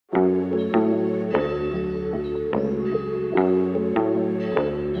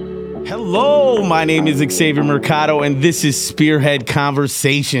Hello, my name is Xavier Mercado, and this is Spearhead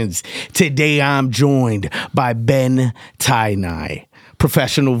Conversations. Today, I'm joined by Ben Tajnai,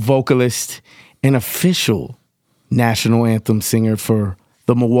 professional vocalist and official National Anthem Singer for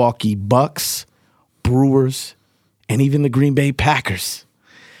the Milwaukee Bucks, Brewers, and even the Greenbay Packers.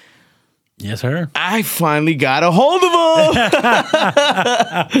 Yes, sir. I finally got a hold of him.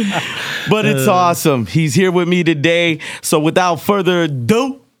 But it's awesome. He's here with me today. So without further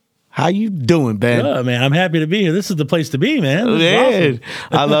ado, how you doing, Ben? Good, man. I'm happy to be here. This is the place to be, man. This is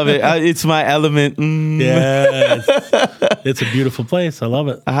awesome. I love it. It's my element. Yeah, it's a beautiful place. I love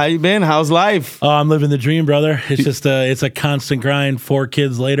it. How you been? How's life? Oh, I'm living the dream, brother. It's just it's a constant grind. 4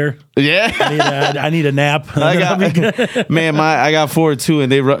 kids later. Yeah, I need a nap. I got 4 too, and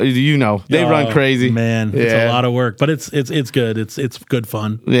they run. They run crazy. Man, it's a lot of work, but it's good. It's good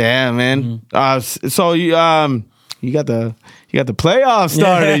fun. Yeah, man. So you got the playoffs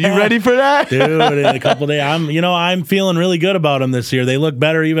started. You ready for that? Dude, in a couple days. I'm feeling really good about them this year. They look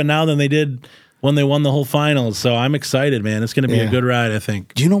better even now than they did when they won the whole finals. So I'm excited, man. It's going to be a good ride, I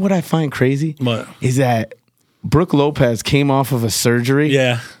think. Do you know what I find crazy? What? Is that Brook Lopez came off of a surgery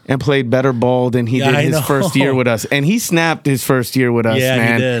and played better ball than he did his first year with us. And he snapped his first year with us,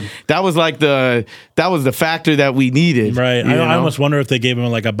 man. He did. That was the factor that we needed. Right. I almost wonder if they gave him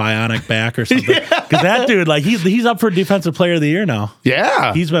like a bionic back or something. Because that dude, like he's up for Defensive Player of the Year now.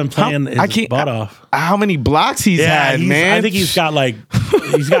 Yeah. He's been playing his butt off. How many blocks he's had, man? I think he's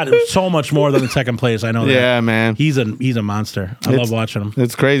got so much more than the second place. I know that. Yeah, man. He's a monster. I love watching him.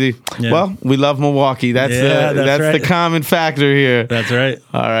 It's crazy. Yeah. Well, we love Milwaukee. That's right. the common factor here. That's right.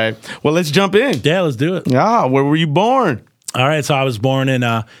 All right. Well, let's jump in. Yeah, let's do it. Yeah, where were you born? All right, so I was born in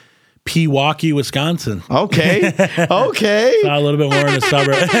Pewaukee, Wisconsin. Okay. So a little bit more in the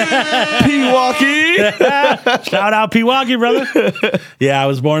suburb. Pewaukee. Shout out Pewaukee, brother. Yeah, I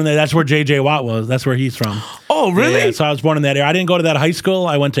was born there. That's where J.J. Watt was. That's where he's from. Oh, really? Yeah, so I was born in that area. I didn't go to that high school.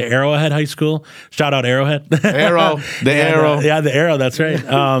 I went to Arrowhead High School. Shout out Arrowhead. Arrow. The Arrow. The Arrow. That's right.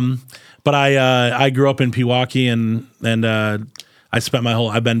 But I grew up in Pewaukee and I spent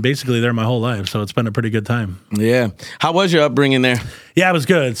I've been basically there my whole life, so it's been a pretty good time. Yeah. How was your upbringing there? Yeah, it was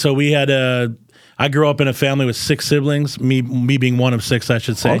good. So we had I grew up in a family with 6 siblings, me being one of 6, I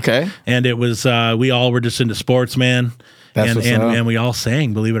should say. Okay. And it was we all were just into sports, man. And we all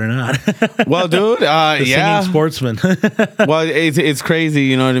sang, believe it or not. Well, dude, singing sportsman. Well, it's crazy,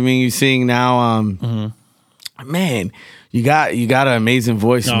 you know what I mean? You sing now, man. You got an amazing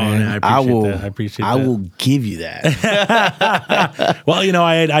voice, man. I appreciate that. I will give you that. Well,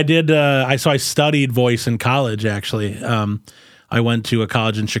 I did. So I studied voice in college. Actually, I went to a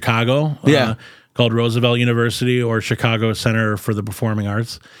college in Chicago. Called Roosevelt University or Chicago Center for the Performing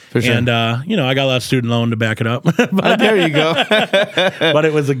Arts. For sure. And I got a lot of student loan to back it up. But, there you go. But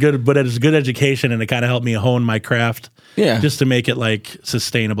it was a good education, and it kind of helped me hone my craft. Yeah. Just to make it like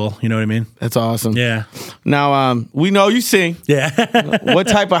sustainable. You know what I mean? That's awesome. Yeah. Now, we know you sing. Yeah. What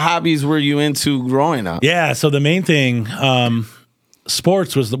type of hobbies were you into growing up? Yeah. So the main thing,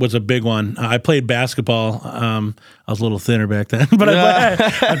 sports was a big one. I played basketball. I was a little thinner back then, but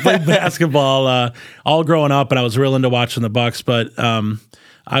I played basketball all growing up, and I was real into watching the Bucks. But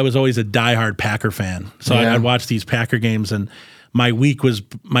I was always a diehard Packer fan, so I'd watch these Packer games, and my week was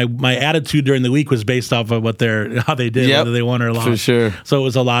my attitude during the week was based off of how they did, whether they won or lost. For sure. So it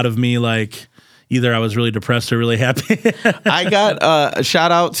was a lot of me like. Either I was really depressed or really happy. I got a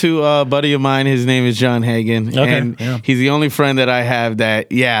shout out to a buddy of mine. His name is John Hagan. Okay, and he's the only friend that I have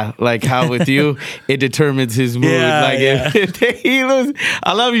that, like how with you, it determines his mood. If he loses,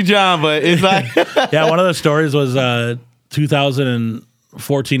 I love you, John, but it's like. Yeah, one of the stories was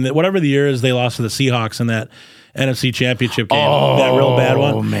 2014, whatever the year is, they lost to the Seahawks in that NFC Championship game, that real bad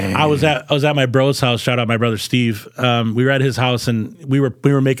one. Man. I was at my bro's house. Shout out my brother Steve. We were at his house and we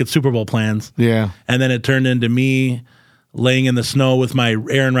were making Super Bowl plans. Yeah, and then it turned into me laying in the snow with my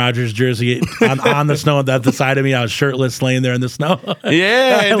Aaron Rodgers jersey on the snow at the side of me. I was shirtless, laying there in the snow.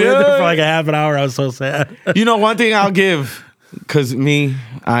 Yeah, I lived there for like a half an hour. I was so sad. One thing I'll give. Because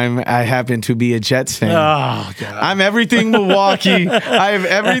I happen to be a Jets fan. Oh, God. I'm everything Milwaukee. I have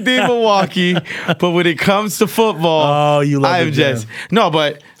everything Milwaukee. But when it comes to football, you love the Jets. No,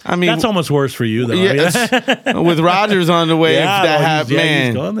 but I mean, that's almost worse for you, though. Yeah, with Rodgers on the way, I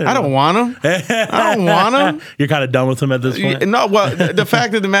don't want him. I don't want him. You're kind of done with him at this point. No, well, the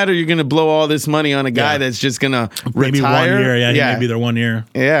fact of the matter, you're going to blow all this money on a guy that's just going to maybe retire. 1 year. Yeah, he may be there 1 year.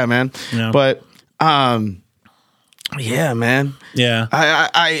 Yeah, man. Yeah. But yeah, man. Yeah.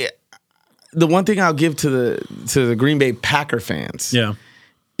 I the one thing I'll give to the Green Bay Packer fans,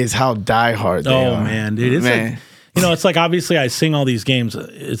 is how diehard they are. Oh man, dude, it's Man. like, it's like obviously I sing all these games.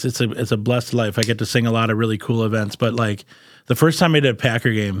 It's a blessed life. I get to sing a lot of really cool events. But like the first time I did a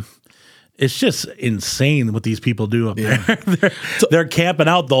Packer game, it's just insane what these people do up there. They're camping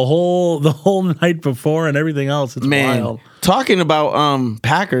out the whole night before and everything else. It's wild. Talking about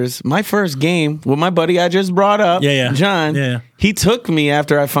Packers, my first game with my buddy I just brought up, John, he took me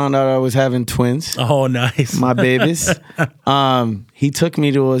after I found out I was having twins. Oh, nice. My babies. He took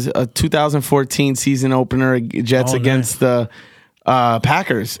me to a 2014 season opener, Jets against the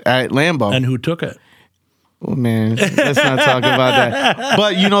Packers at Lambeau. And who took it? Oh, man, let's not talk about that.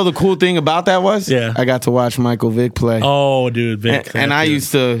 But the cool thing about that was I got to watch Michael Vick play. Oh, dude, Vick. And I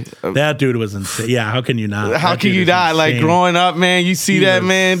used to... that dude was insane. Yeah, how can you not? How can you not? Like, growing up, man, you see that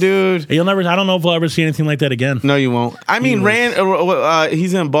man, dude. You'll never... I don't know if we'll ever see anything like that again. No, you won't. I mean,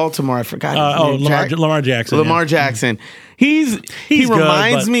 he's in Baltimore. I forgot his name. Lamar Jackson. Lamar Jackson. He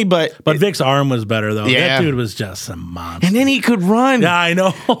reminds me, but Vick's arm was better though. Yeah. That dude was just a monster. And then he could run. Yeah, I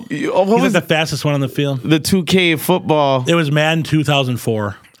know. He was the fastest one on the field. The 2K football. It was Madden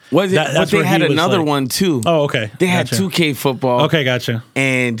 2004. Was it? But they had another one too. Oh, okay. They had 2K football. Okay, gotcha.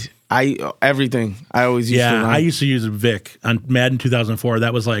 And I always used to run. I used to use Vick on Madden 2004.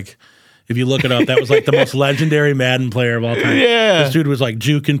 That was like, if you look it up, that was like the most legendary Madden player of all time. Yeah. This dude was like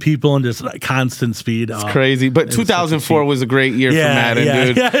juking people and just like constant speed. It's crazy. But 2004 was a great year for Madden,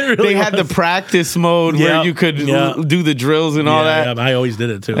 dude. Yeah, it really was. Had the practice mode where you could do the drills and all that. Yeah, I always did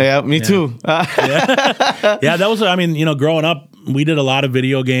it too. Yeah, me too. That was, growing up, we did a lot of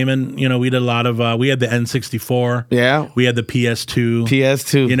video gaming. We did a lot of, we had the N64. Yeah. We had the PS2.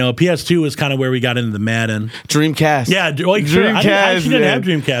 PS2 was kind of where we got into the Madden. Dreamcast. Yeah. Dreamcast. I actually didn't have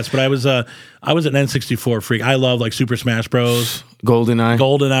Dreamcast, but I was an N64 freak. I love like Super Smash Bros.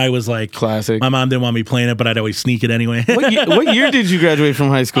 GoldenEye was like classic. My mom didn't want me playing it, but I'd always sneak it anyway. What year did you graduate from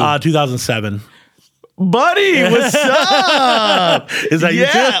high school? 2007. Buddy, what's up? Is that you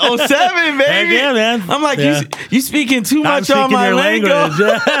too? 07, baby. Heck yeah, man. I'm like, you speaking too much on my language.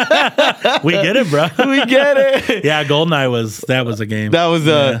 We get it, bro. We get it. Yeah, GoldenEye was a game. That was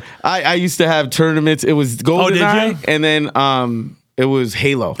I used to have tournaments. It was GoldenEye, and then it was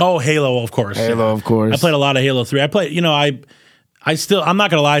Halo. Oh, Halo, of course. Of course. I played a lot of Halo 3. I played, I'm not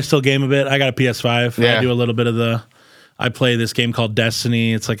gonna lie, I still game a bit. I got a PS5. Yeah. I do a little bit of I play this game called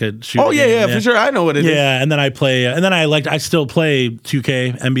Destiny. It's like a shooter. Oh yeah, for sure. I know what it is. Yeah, and then I play, I still play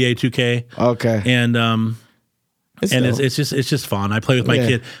 2K, NBA 2K. Okay. And it's just fun. I play with my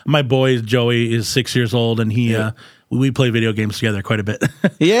kid. My boy Joey is 6 years old, and we play video games together quite a bit.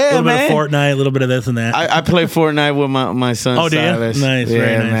 Yeah, a little bit of Fortnite, a little bit of this and that. I play Fortnite with my son. Oh, do you? Silas. Nice,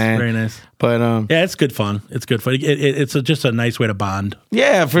 very nice, man. Very nice. But yeah, it's good fun. It's good fun. It's just a nice way to bond.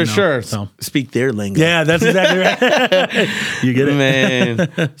 Yeah, for sure. So speak their lingo. Yeah, that's exactly right. You get it,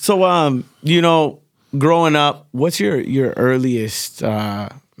 man. So growing up, what's your earliest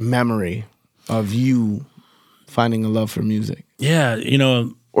memory of you finding a love for music? Yeah,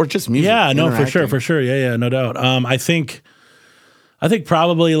 or just music. Yeah, no, for sure. Yeah, no doubt. I think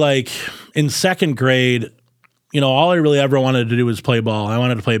probably like in second grade, all I really ever wanted to do was play ball. I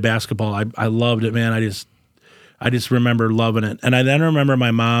wanted to play basketball. I loved it, man. I just remember loving it. And I then remember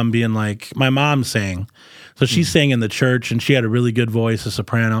my mom being like, my mom sang. So she sang in the church, and she had a really good voice, a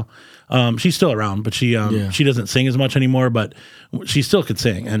soprano. She's still around, but she doesn't sing as much anymore, but she still could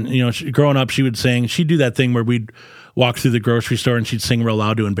sing. And, growing up, she would sing. She'd do that thing where we'd walk through the grocery store and she'd sing real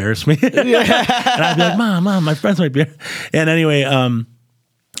loud to embarrass me. And I'd be like, Mom, my friends might be here. And anyway, and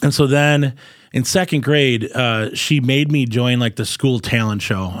so then in second grade, she made me join like the school talent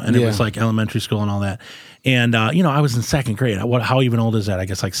show, and it was like elementary school and all that. And I was in second grade. How even old is that? I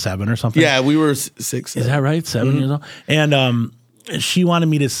guess like 7 or something. Yeah, we were 6. Is that right? 7 years old. And she wanted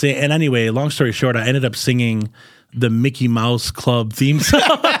me to sing. And anyway, long story short, I ended up singing the Mickey Mouse Club theme song.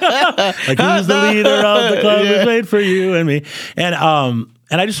 Like, who's the leader of the club is made for you and me. And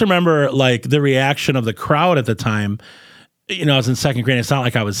I just remember like the reaction of the crowd at the time. I was in second grade. It's not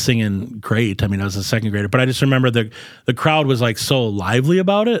like I was singing great. I mean, I was a second grader, but I just remember the crowd was like so lively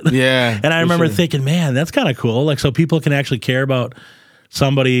about it. Yeah. And I remember thinking, man, that's kind of cool. Like, so people can actually care about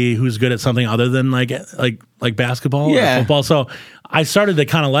somebody who's good at something other than like basketball or football. So I started to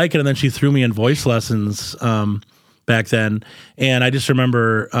kind of like it. And then she threw me in voice lessons back then. And I just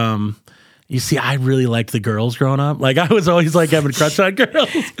remember, you see, I really liked the girls growing up. Like, I was always like having a crush on girls.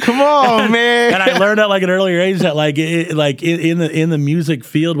 Come on, man! And I learned at like an earlier age that in the music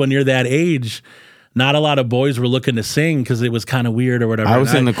field, when you're that age, not a lot of boys were looking to sing because it was kind of weird or whatever. I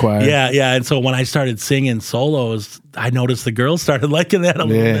was in the choir. Yeah. And so when I started singing solos, I noticed the girls started liking that a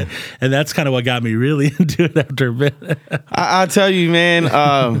little bit. And that's kind of what got me really into it after a bit. I'll tell you,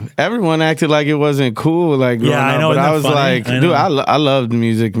 man, everyone acted like it wasn't cool. Like, I know. But I was funny? like, dude, I love the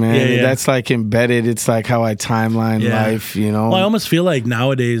music, man. Yeah. That's like embedded. It's like how I timeline life, you know? Well, I almost feel like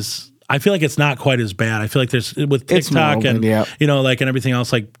nowadays, I feel like it's not quite as bad. I feel like there's with TikTok and you know, like and everything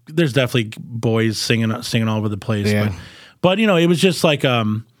else. Like there's definitely boys singing all over the place. Yeah. But you know, it was just like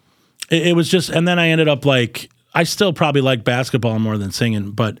it was just. And then I ended up like I still probably like basketball more than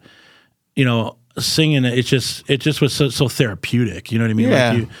singing. But you know, singing it just was so therapeutic. You know what I mean?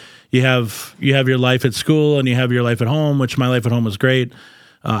 Yeah. Like you have your life at school and you have your life at home, which my life at home was great.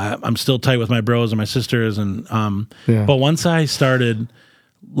 I'm still tight with my bros and my sisters, and but once I started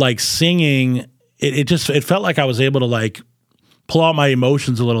like singing, it felt like I was able to like pull out my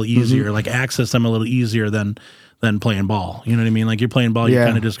emotions a little easier, like access them a little easier than playing ball. You know what I mean? Like you're playing ball, you're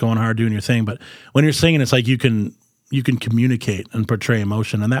kind of just going hard doing your thing. But when you're singing, it's like you can communicate and portray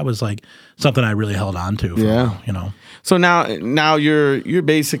emotion, and that was like something I really held on to. For a while, you know. So now you're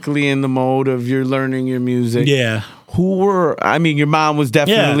basically in the mode of you're learning your music. Yeah. Your mom was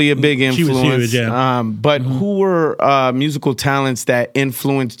definitely a big influence. She was huge, yeah. But who were musical talents that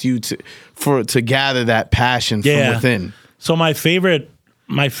influenced you to gather that passion from within? So my favorite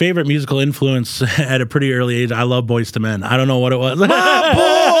musical influence at a pretty early age, I love Boyz II Men. I don't know what it was. My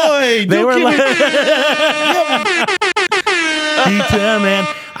boy! They were like... man.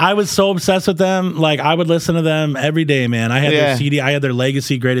 I was so obsessed with them. Like, I would listen to them every day, man. I had their CD. I had their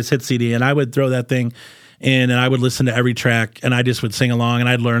Legacy Greatest Hits CD, and I would throw that thing in, and I would listen to every track, and I just would sing along, and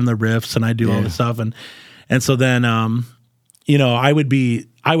I'd learn the riffs, and I'd do all this stuff. And so then, you know,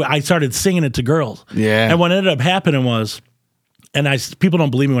 I started singing it to girls. Yeah. And what ended up happening was, and people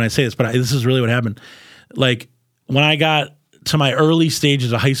don't believe me when I say this, but this is really what happened. Like, when I got to my early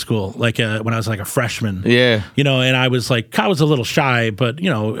stages of high school, like when I was like a freshman. Yeah. You know, and I was a little shy, but, you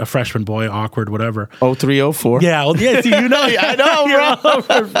know, a freshman boy, awkward, whatever. 03, 04. Yeah. Well, yeah, see, you know. I know,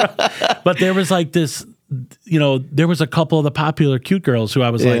 bro. But there was like this, you know, there was a couple of the popular cute girls who I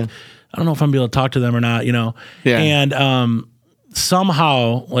was like, I don't know if I'm able to talk to them or not, you know. Yeah. And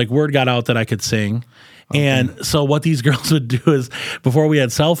somehow, like, word got out that I could sing. Okay. And so what these girls would do is, before we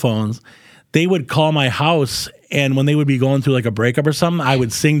had cell phones, they would call my house, and when they would be going through like a breakup or something, I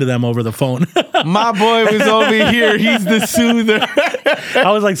would sing to them over the phone. My boy was over here. He's the soother.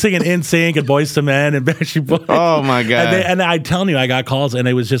 I was like singing NSYNC and Boyz II Men and Backstreet Boys. Oh my God. And I'm telling you, I got calls, and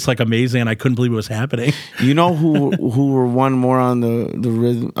it was just like amazing, and I couldn't believe it was happening. You know who were one more on the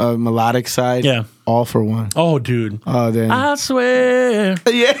rhythm, melodic side? Yeah. All for One. Oh, dude. Oh, then. I swear.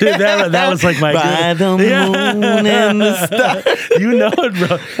 Yeah. Dude, that was like my By the moon and the stars. You know it,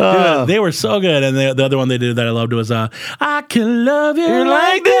 bro. Dude, they were so good. And the other one they did that I loved was I Can Love You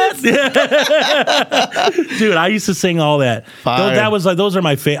Like This. Dude, I used to sing all that. That was like, those are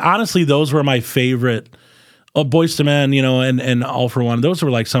my favorite. Honestly, those were my favorite. Boyz II Men, you know, and All for One. Those were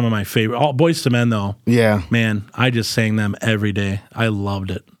like some of my favorite. Boyz II Men, though. Yeah. Man, I just sang them every day. I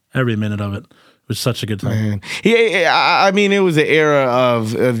loved it. Every minute of it. It was such a good time. Man. Yeah, I mean, it was an era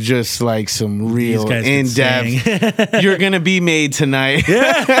of just like some real in-depth. You're gonna be made tonight.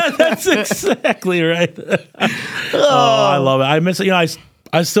 Yeah, that's exactly right. I love it. I miss it. You know,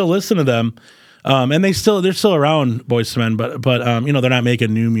 I still listen to them, and they're still around, Boyz II Men, but you know, they're not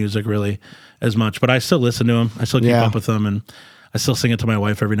making new music really as much. But I still listen to them. I still keep up with them, and I still sing it to my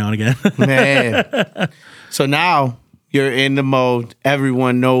wife every now and again. Man, so now you're in the mode.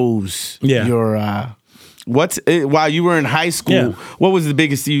 Everyone knows you're. While you were in high school, what was the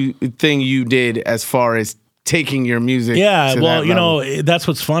biggest thing you did as far as taking your music? Yeah, well, you know, that's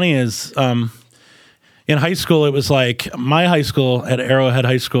what's funny is in high school, it was like my high school at Arrowhead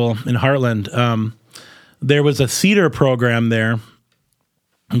High School in Heartland. There was a theater program there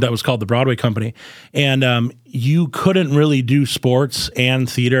that was called the Broadway Company, and you couldn't really do sports and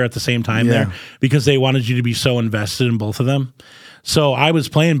theater at the same time there because they wanted you to be so invested in both of them. So I was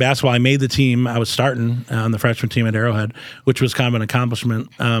playing basketball. I made the team. I was starting on the freshman team at Arrowhead, which was kind of an accomplishment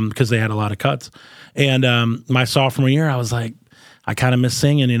because they had a lot of cuts. And my sophomore year, I was like, I kind of miss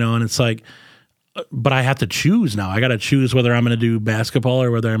singing, you know, and it's like, but I have to choose now. I got to choose whether I'm going to do basketball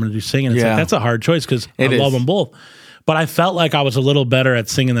or whether I'm going to do singing. It's like, that's a hard choice because I love them both. But I felt like I was a little better at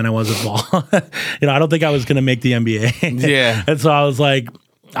singing than I was at ball. You know, I don't think I was going to make the NBA. Yeah. And so I was like,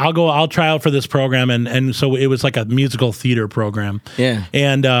 I'll try out for this program. And so it was like a musical theater program. Yeah.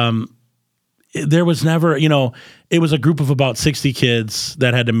 And there was never, you know, it was a group of about 60 kids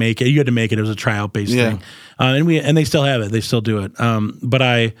that had to make it. You had to make it. It was a tryout based thing. And they still have it. They still do it. But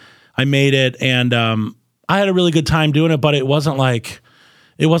I made it, and I had a really good time doing it, but it wasn't like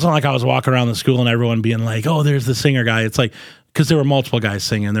I was walking around the school and everyone being like, oh, there's the singer guy. It's like, because there were multiple guys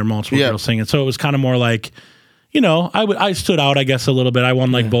singing, there were multiple girls singing. So it was kind of more like, I stood out, I guess, a little bit. I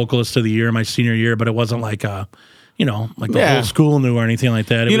won like vocalist of the year my senior year, but it wasn't like like the whole school knew or anything like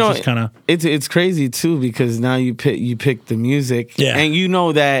that. It was just kind of. It's crazy too, because now you pick the music,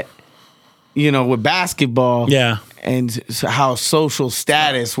 and that, with basketball, and how social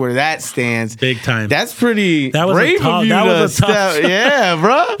status where that stands, big time. That's pretty brave of you to step. Yeah,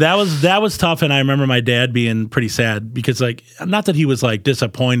 bro. That was tough, and I remember my dad being pretty sad because, like, not that he was like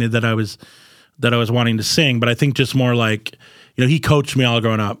disappointed that I was wanting to sing, but I think just more like, he coached me all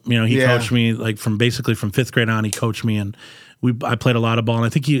growing up. He coached me like from 5th grade on. He coached me, and I played a lot of ball. And I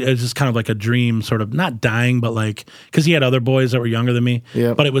think it was just kind of like a dream, sort of not dying, but like, because he had other boys that were younger than me.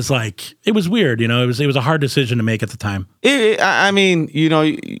 Yeah. But it was like, it was weird. It was a hard decision to make at the time. You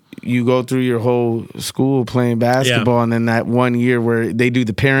go through your whole school playing basketball, and then that one year where they do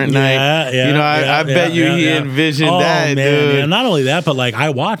the parent night. I bet you he envisioned that, dude. Yeah. Not only that, but like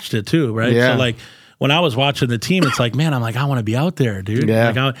I watched it too, right? Yeah. So like, when I was watching the team, it's like, man, I'm like, I want to be out there, dude.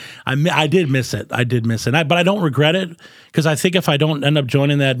 Yeah. Like I did miss it. But I don't regret it, because I think if I don't end up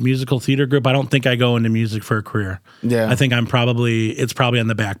joining that musical theater group, I don't think I go into music for a career. Yeah. I think it's probably on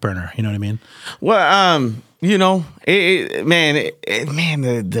the back burner. You know what I mean? Well, the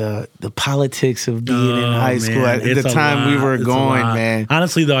politics of being in high school at the time we were going, man.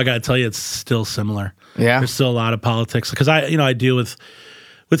 Honestly, though, I got to tell you, it's still similar. Yeah. There's still a lot of politics, because I deal with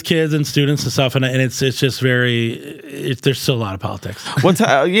kids and students and stuff, and it's just there's still a lot of politics.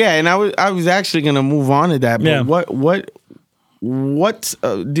 And I was actually going to move on to that. But what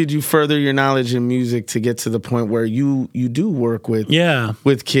did you further your knowledge in music to get to the point where you do work with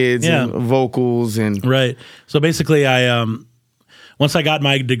kids and vocals and right? So basically, I once I got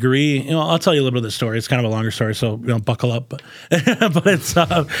my degree, I'll tell you a little bit of the story. It's kind of a longer story, so buckle up. But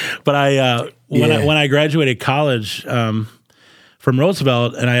when I graduated college. From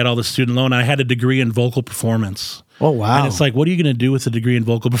Roosevelt, and I had all the student loan. I had a degree in vocal performance. Oh, wow. And it's like, what are you going to do with a degree in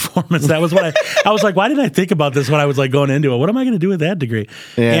vocal performance? That was what I was like, why didn't I think about this when I was like going into it? What am I going to do with that degree?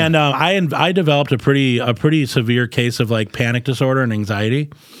 Yeah. And I developed a pretty severe case of like panic disorder and anxiety.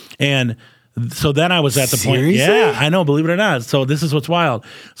 And so then I was at the point. Yeah, I know, believe it or not. So this is what's wild.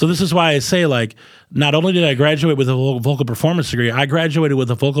 So this is why I say, like, not only did I graduate with a vocal performance degree, I graduated with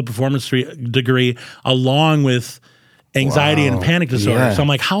a vocal performance degree along with anxiety and panic disorder. Yeah. So I'm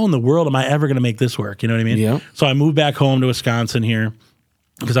like, how in the world am I ever going to make this work? You know what I mean? Yeah. So I moved back home to Wisconsin here,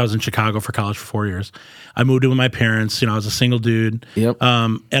 because I was in Chicago for college for 4 years. I moved in with my parents. I was a single dude. Yep.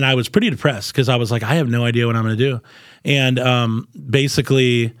 And I was pretty depressed, because I was like, I have no idea what I'm going to do. And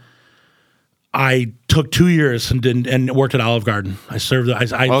basically, I took 2 years and worked at Olive Garden. I served. I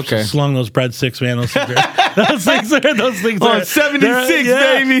slung those breadsticks, man. Those things are 76,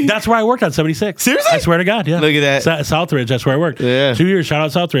 baby. That's where I worked on 76. Seriously? I swear to God. Yeah. Look at that. Southridge. That's where I worked. Yeah. 2 years. Shout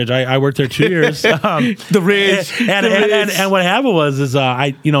out Southridge. I worked there 2 years. The Ridge. And what happened was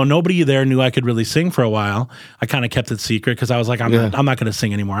nobody there knew I could really sing for a while. I kind of kept it secret, because I was like, I'm not going to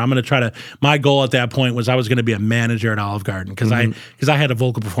sing anymore. I'm going to try to. My goal at that point was I was going to be a manager at Olive Garden, because I had a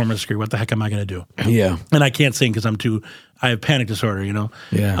vocal performance degree. What the heck am I going to do? Yeah. And I can't sing because I have panic disorder,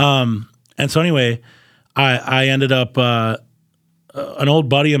 Yeah. And so anyway, I ended up, an old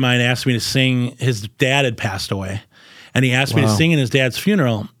buddy of mine asked me to sing. His dad had passed away, and he asked me to sing in his dad's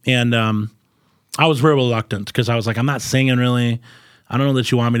funeral. And I was very reluctant, because I was like, I'm not singing really. I don't know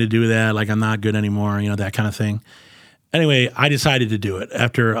that you want me to do that. Like, I'm not good anymore, that kind of thing. Anyway, I decided to do it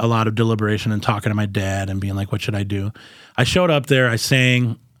after a lot of deliberation and talking to my dad and being like, what should I do? I showed up there. I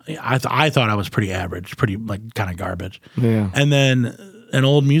sang. I thought I was pretty average, pretty like kind of garbage. Yeah. And then an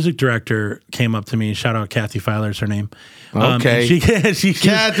old music director came up to me. Shout out Kathy Filer's her name. Okay. She Kathy.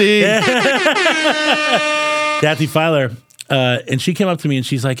 Kathy Filer. And she came up to me and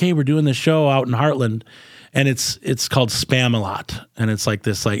she's like, hey, we're doing this show out in Heartland. And it's called Spam-A-Lot. And it's like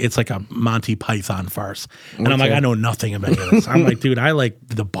this, it's like a Monty Python farce. And I'm like, I know nothing about this. I'm like, dude, I like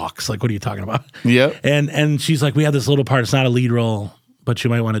the Bucks. Like, what are you talking about? Yep. And she's like, we have this little part. It's not a lead role, but you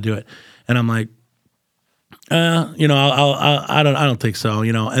might want to do it. And I'm like, I don't think so,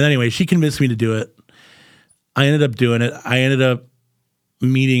 And anyway, she convinced me to do it. I ended up doing it. I ended up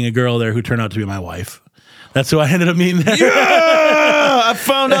meeting a girl there who turned out to be my wife. That's who I ended up meeting there. Yeah, I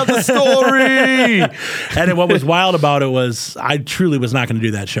found out the story. And what was wild about it was I truly was not going to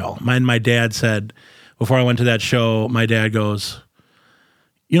do that show. My dad said, before I went to that show, my dad goes,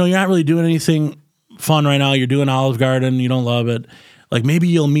 you're not really doing anything fun right now. You're doing Olive Garden. You don't love it. like, maybe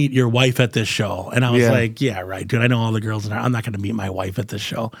you'll meet your wife at this show. And I was Yeah. like, yeah, right, dude. I know all the girls in there. I'm not going to meet my wife at this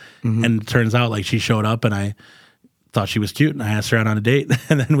show. And it turns out like she showed up and I thought she was cute and I asked her out on a date.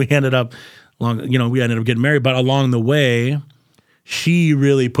 And then we ended up getting married. But along the way, she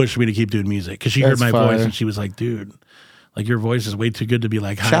really pushed me to keep doing music because she heard my voice and she was like, dude, like your voice is way too good to be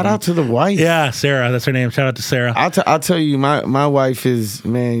like hiding. Shout out to the wife. Yeah, Sarah. That's her name. Shout out to Sarah. I'll tell you, my wife is,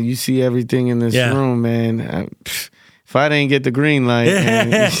 man, you see everything in this room, man. If I didn't get the green light,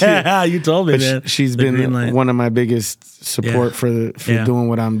 man, you told me, man. She's been one of my biggest support for doing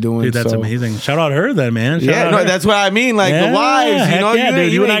what I'm doing. Dude, that's amazing. Shout out her then, man. That's what I mean. Like the wives,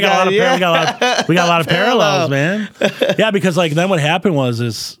 dude, you and I got we got a lot of parallels, man. Yeah, because like then what happened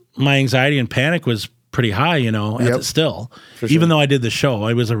was my anxiety and panic was pretty high, still. Even though I did the show,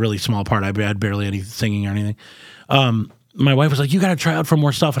 it was a really small part. I had barely any singing or anything. My wife was like, you got to try out for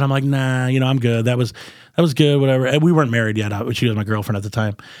more stuff. And I'm like, nah, I'm good. That was good, whatever. And we weren't married yet. She was my girlfriend at the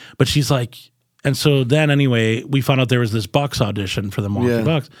time. But she's like, and so then anyway, we found out there was this Bucks audition for the Milwaukee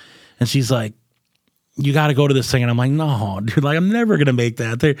Bucks. And she's like, you got to go to this thing. And I'm like, no, dude, like I'm never going to make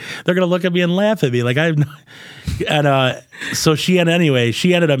that. They're going to look at me and laugh at me. Like so she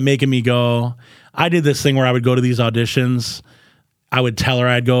ended up making me go. I did this thing where I would go to these auditions. I would tell her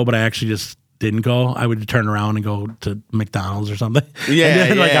I'd go, but I actually just didn't go. I would turn around and go to McDonald's or something. Yeah,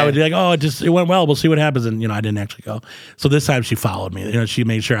 and then, I would be like, oh, it went well. We'll see what happens. And I didn't actually go. So this time she followed me. She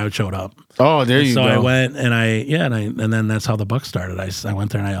made sure I showed up. Oh, there you go. So I went and and then that's how the Bucks started. I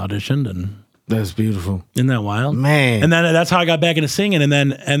went there and I auditioned and that's beautiful. Isn't that wild, man? And then that's how I got back into singing. And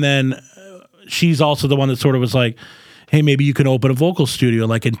then she's also the one that sort of was like, hey, maybe you can open a vocal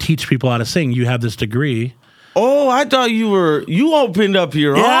studio and teach people how to sing. You have this degree. Oh, I thought you opened up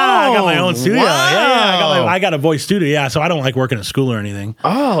your own. Yeah, I got my own studio. Wow. Yeah, I got a voice studio. Yeah, so I don't like working at school or anything.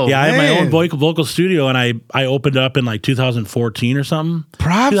 Oh, yeah, man. I had my own vocal studio, and I opened it up in 2014 or something.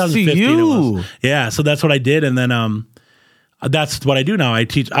 Props to you. Yeah, so that's what I did, and then that's what I do now. I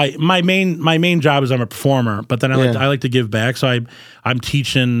teach. My main job is I'm a performer, but then I like to give back. So I'm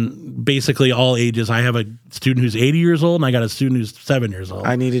teaching basically all ages. I have a student who's 80 years old, and I got a student who's 7 years old.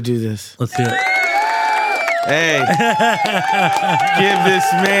 I need to do this. Let's do it. Hey, give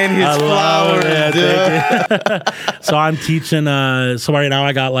this man his flowers. So I'm teaching. So right now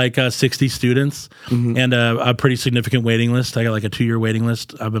I got 60 students and a pretty significant waiting list. I got a 2-year waiting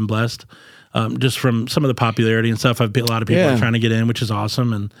list. I've been blessed just from some of the popularity and stuff. A lot of people are trying to get in, which is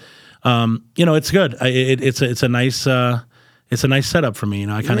awesome. And it's good. It's a nice. It's a nice setup for me.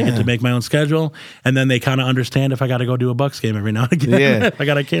 I kind of get to make my own schedule, and then they kind of understand if I got to go do a Bucks game every now and again. Yeah. I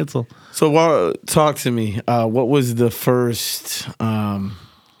got to cancel. So talk to me. What was the first, what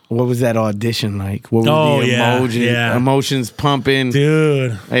was that audition like? What were the emotions pumping?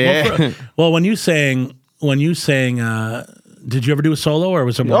 Dude. Yeah. Well, when you sang, did you ever do a solo or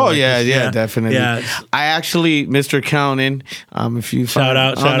was it more? Oh, yeah, definitely. Yeah. I actually, Mr. Counting, if you shout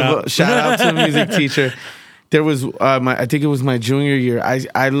out to the music teacher. There was, I think it was my junior year.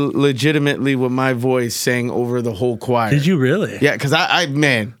 I legitimately, with my voice, sang over the whole choir. Did you really? Yeah, because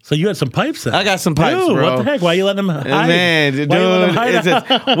man. So you had some pipes then? I got some pipes, dude, bro. What the heck? Why are you letting them hide? Man, dude.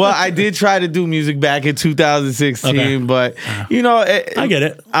 Well, I did try to do music back in 2016, but, I get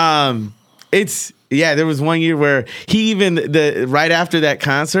it. There was one year where he right after that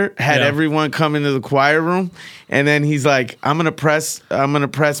concert had everyone come into the choir room, and then he's like, I'm gonna press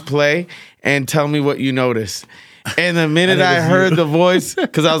play and tell me what you notice. And the minute I heard the voice,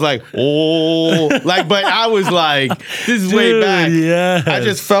 because I was like, but I was like, this is way back. Yes. I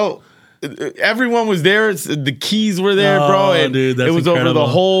just felt everyone was there. The keys were there, bro. And dude, that's it was incredible. over the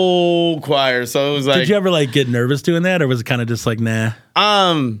whole choir. So it was like. Did you ever get nervous doing that, or was it kind of just nah?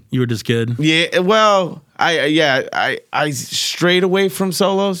 You were just good. Yeah. Well, I strayed away from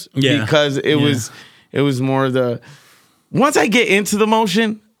solos because it was more the. Once I get into the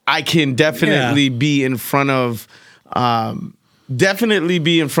motion, I can definitely be in front of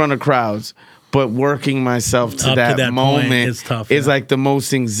crowds. But working myself to that moment is tough. Is like the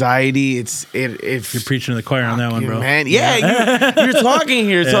most anxiety. If you're preaching to the choir on that one, bro. Man, you're talking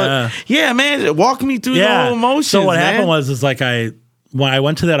here. So man, walk me through the whole emotions. So what happened was when I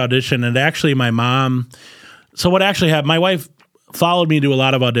went to that audition, and actually my mom. So what actually happened? My wife followed me to a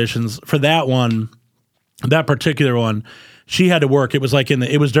lot of auditions for that one, that particular one. She had to work. It was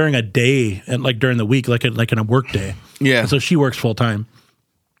it was during a day and during the week, like in a work day. Yeah. And so she works full time.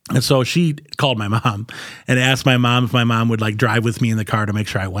 And so she called my mom and asked my mom if my mom would drive with me in the car to make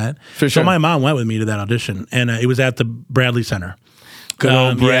sure I went. For sure. So my mom went with me to that audition, and it was at the Bradley Center. Good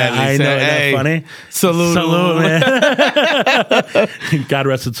old Bradley. I know. Hey, isn't that funny? Salute, man. God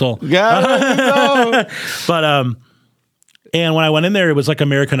rest its soul. God rest its soul. But And when I went in there, it was like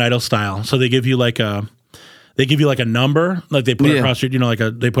American Idol style. So they give you like a number, like they put across your,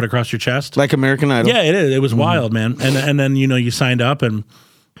 they put across your chest, like American Idol. Yeah, it is. It was wild, man. And then you signed up, and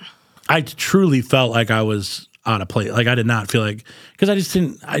I truly felt like I was out of place. Like I did not feel like, because I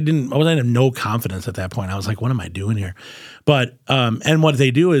had no confidence at that point. I was like, what am I doing here? But and what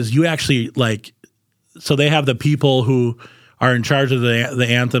they do is you actually so they have the people who are in charge of the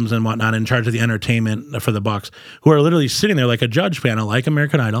anthems and whatnot, in charge of the entertainment for the Bucks, who are literally sitting there like a judge panel, like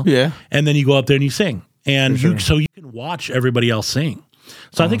American Idol. Yeah. And then you go up there and you sing. And so you can watch everybody else sing.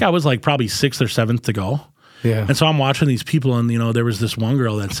 So I think I was like probably 6th or 7th to go. Yeah. And so I'm watching these people, and there was this one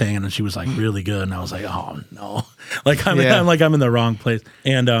girl that sang, and she was like really good, and I was like, oh no, like I'm in the wrong place.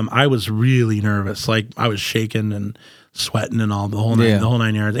 And I was really nervous, like I was shaking and sweating and all the whole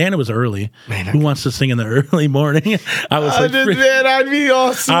 9 yards, and it was early. Man, who wants to sing in the early morning? I was like, I'd be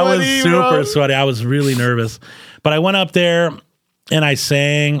all sweaty. I was super sweaty. I was really nervous, but I went up there and I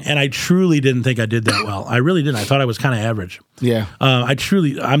sang, and I truly didn't think I did that well. I really didn't. I thought I was kind of average. Yeah.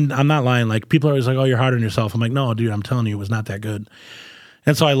 I'm not lying. Like, people are always like, oh, you're hard on yourself. I'm like, no, dude, I'm telling you, it was not that good.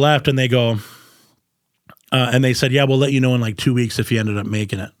 And so I left, and they go, and they said, yeah, we'll let you know in like 2 weeks if you ended up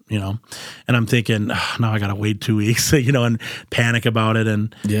making it, And I'm thinking, now I got to wait 2 weeks, and panic about it.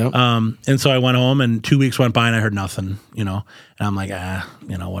 And so I went home, and 2 weeks went by, and I heard nothing, and I'm like,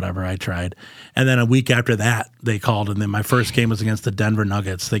 whatever, I tried. And then a week after that, they called, and then my first game was against the Denver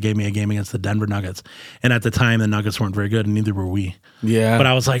Nuggets. They gave me a game against the Denver Nuggets. And at the time, the Nuggets weren't very good, and neither were we. Yeah. But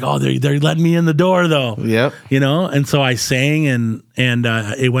I was like, oh, they're letting me in the door, though. Yep. And so I sang, and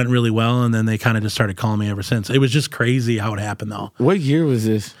it went really well, and then they kind of just started calling me ever since. It was just crazy how it happened, though. What year was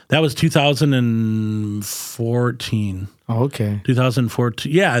this? That was 2014. Oh, okay.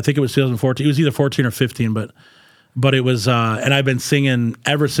 2014. Yeah, I think it was 2014. It was either 14 or 15, but it was, and I've been singing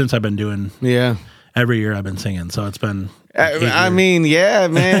ever since I've been doing. Yeah. Every year I've been singing, so it's been. I mean, yeah,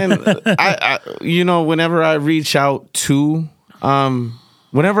 man. I whenever I reach out to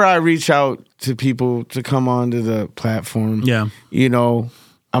people to come onto the platform,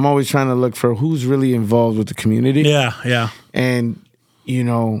 I'm always trying to look for who's really involved with the community. Yeah, yeah. And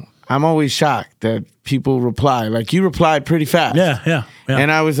I'm always shocked that people reply. Like, you replied pretty fast. Yeah.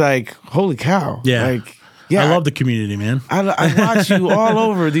 And I was like, holy cow. Yeah. I love the community, man. I watch you all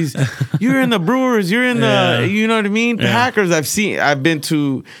over these. You're in the Brewers. You're in the, you know what I mean? Packers. I've been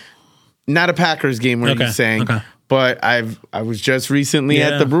to, not a Packers game where you sang, but I was just recently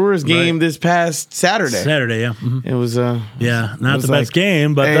at the Brewers game this past Saturday. Yeah. Mm-hmm. It was not the best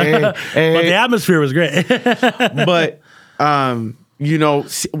game, but but the atmosphere was great. But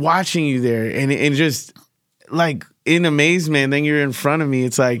watching you there and just like in amazement, then you're in front of me.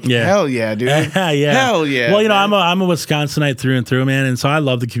 It's like, hell yeah, dude. Hell yeah. Well, I'm a Wisconsinite through and through, man. And so I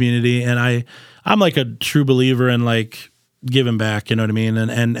love the community, and I'm like a true believer in like giving back, you know what I mean?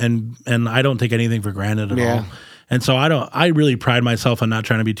 And I don't take anything for granted at all. And so I really pride myself on not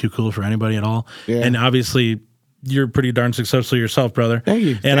trying to be too cool for anybody at all. Yeah. And obviously you're pretty darn successful yourself, brother. Thank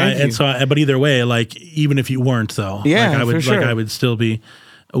you. But either way, like, even if you weren't though, I would still be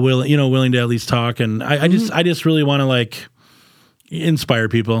willing to at least talk. And I just really want to like inspire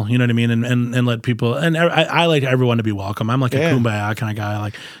people, you know what I mean? And let people, and I like everyone to be welcome. I'm like a kumbaya kind of guy.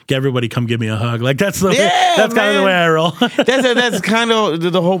 Like, everybody come give me a hug. Like, that's kind of the way I roll. that's kind of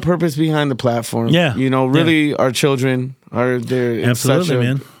the whole purpose behind the platform. Yeah. Really our children they're in such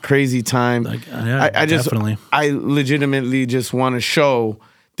a crazy time. Like, I legitimately just want to show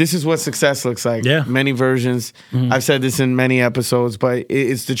this is what success looks like. Yeah. Many versions. Mm-hmm. I've said this in many episodes, but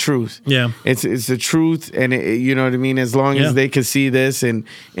it's the truth. Yeah. It's the truth. And you know what I mean? As long as they can see this and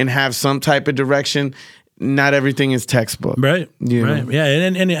have some type of direction, not everything is textbook. Right. Right. Yeah.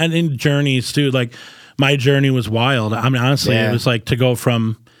 And in journeys too, like my journey was wild. I mean, honestly, it was like to go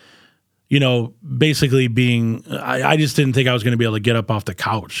from, basically being, I just didn't think I was going to be able to get up off the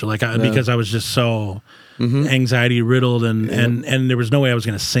couch. Because I was just so anxiety riddled and there was no way I was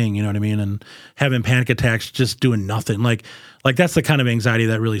going to sing, you know what I mean? And having panic attacks, just doing nothing. Like that's the kind of anxiety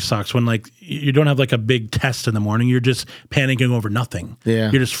that really sucks when like you don't have like a big test in the morning. You're just panicking over nothing.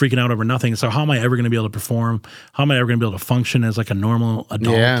 Yeah. You're just freaking out over nothing. So how am I ever going to be able to perform? How am I ever going to be able to function as like a normal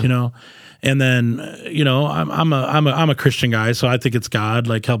adult, And then, I'm a Christian guy, so I think it's God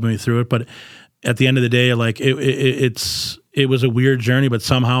like helping me through it. But at the end of the day, like it was a weird journey, but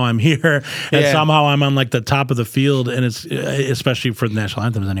somehow I'm here, and somehow I'm on like the top of the field, and it's especially for the national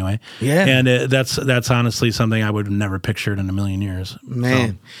anthems anyway. Yeah, and that's honestly something I would have never pictured in a million years.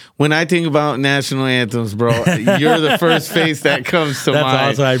 Man, when I think about national anthems, bro, you're the first face that comes to mind.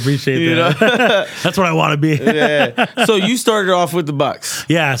 That's awesome. I appreciate that. That's what I want to be. Yeah. So you started off with the Bucks.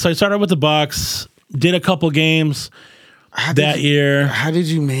 Yeah. So I started with the Bucks, did a couple games. year. How did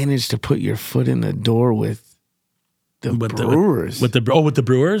you manage to put your foot in the door with the Brewers? With the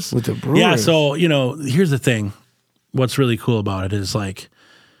Brewers? With the Brewers. Yeah, so, here's the thing. What's really cool about it is like,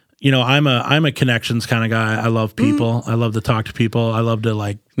 I'm a connections kind of guy. I love people. I love to talk to people. I love to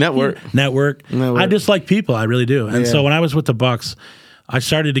like network. I just like people. I really do. And so when I was with the Bucks, I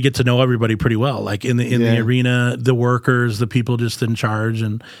started to get to know everybody pretty well. Like in the arena, the workers, the people just in charge,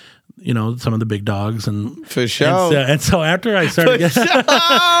 and some of the big dogs. And for sure. And so after I started, you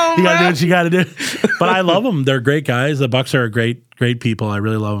got to do what you got to do. But I love them. They're great guys. The Bucks are great people. I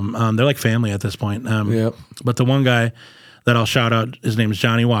really love them. They're like family at this point. But the one guy that I'll shout out, his name is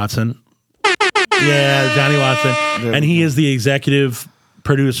Johnny Watson. Yeah, Johnny Watson. And he is the executive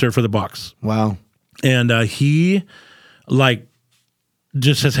producer for the Bucks. Wow. And he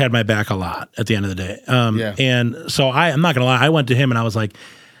just has had my back a lot at the end of the day. And so I'm not going to lie. I went to him and I was like,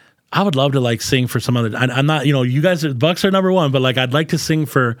 I would love to sing for some other, I'm not, you guys, the Bucks are number one, but I'd like to sing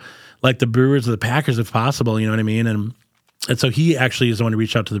for the Brewers or the Packers if possible. You know what I mean? And so he actually is the one who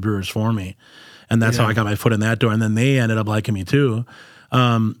reached out to the Brewers for me. And that's how I got my foot in that door. And then they ended up liking me too.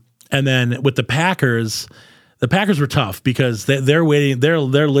 And then with the Packers were tough because they're waiting. Their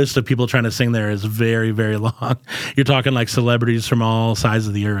list of people trying to sing there is very, very long. You're talking like celebrities from all sides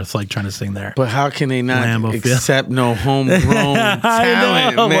of the earth, trying to sing there. But how can they not accept no homegrown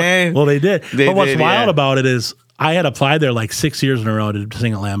talent, man? Well, they did. But what's wild about it is I had applied there 6 years in a row to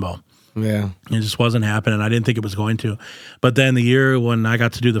sing at Lambeau. Yeah. It just wasn't happening. I didn't think it was going to. But then the year when I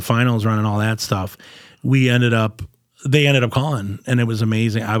got to do the finals run and all that stuff, they ended up calling, and it was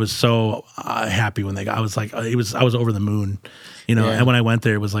amazing. I was so happy when I was over the moon, and when I went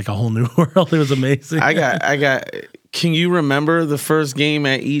there, it was like a whole new world. It was amazing. Can you remember the first game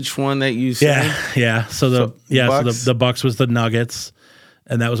at each one that you sang? Yeah. So the Bucks was the Nuggets.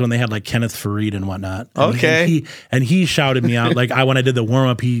 And that was when they had Kenneth Faried and whatnot. And he shouted me out. When I did the warm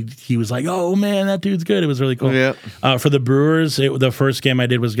up, he was like, "Oh man, that dude's good." It was really cool. Yeah. For the Brewers, the first game I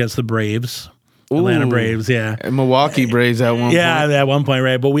did was against the Braves. Atlanta Braves, yeah. And Milwaukee Braves at one point. Yeah, at one point,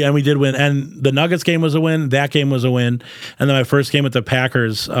 right. But we did win. And the Nuggets game was a win. That game was a win. And then my first game with the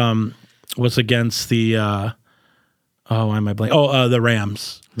Packers was against the why am I blanking? The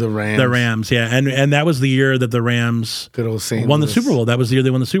Rams. The Rams, yeah. And that was the year that the Rams won the Super Bowl. That was the year they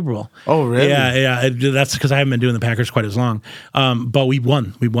won the Super Bowl. Oh, really? Yeah. That's because I haven't been doing the Packers quite as long. But we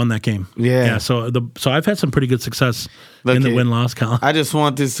won. We won that game. Yeah. So I've had some pretty good success in the win-loss column. I just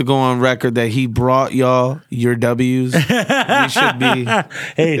want this to go on record that he brought y'all your W's. We should be.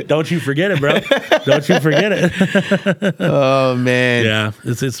 Hey, don't you forget it, bro. Don't you forget it. Oh, man. Yeah.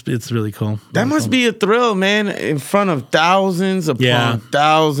 It's really cool. That must be a thrill, man, in front of thousands upon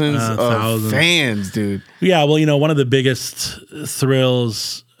thousands of fans, dude. Yeah, well, one of the biggest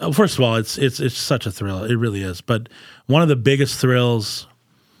thrills. First of all, it's such a thrill. It really is. But one of the biggest thrills,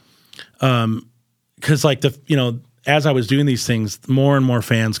 because as I was doing these things, more and more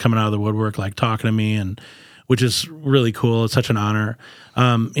fans coming out of the woodwork, talking to me, and which is really cool. It's such an honor.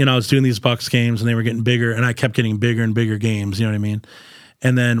 I was doing these Bucks games, and they were getting bigger, and I kept getting bigger and bigger games. You know what I mean?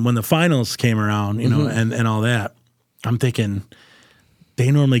 And then when the finals came around, and all that, I'm thinking they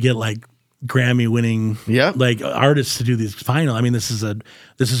normally get Grammy-winning artists to do these final. I mean, this is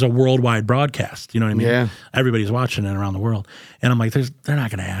a worldwide broadcast. You know what I mean? Yeah. Everybody's watching it around the world, and I'm like, they're not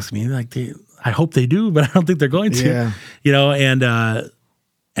going to ask me. I hope they do, but I don't think they're going to. Yeah.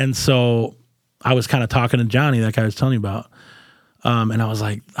 And so I was kind of talking to Johnny, that guy I was telling you about, and I was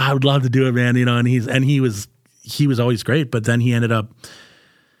like, I would love to do it, man. And he was always great, but then he ended up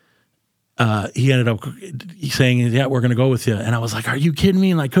saying, yeah, we're going to go with you. And I was like, are you kidding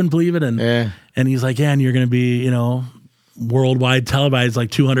me? And I couldn't believe it. And he's like, yeah, and you're going to be, worldwide televised,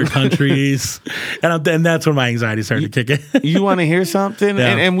 200 countries. and that's when my anxiety started to kick in. You want to hear something?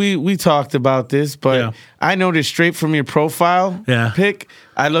 Yeah. And we talked about this, but I noticed straight from your profile pic,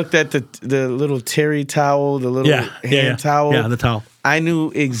 I looked at the little terry towel, the little hand towel. Yeah, the towel. I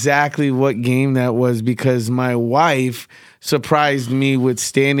knew exactly what game that was because my wife surprised me with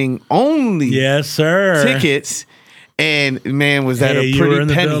standing only tickets, and man, was that a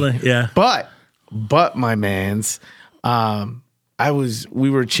pretty penny. Yeah. But my mans, we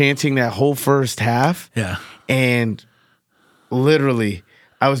were chanting that whole first half. Yeah. And literally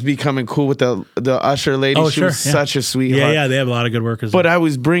I was becoming cool with the usher lady. She was such a sweetheart. Yeah, they have a lot of good workers. But I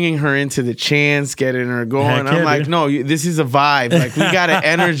was bringing her into the chants, getting her going. I'm like, no, this is a vibe. We got an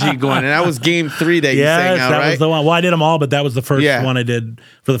energy going. And that was game 3 that you sang out, right? That was the one. Well, I did them all, but that was the first one I did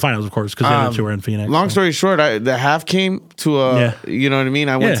for the finals, of course, because the other two were in Phoenix. Long story short, the half came to you know what I mean?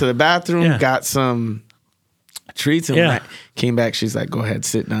 I went to the bathroom, got some treats. And when I came back, she's like, "Go ahead,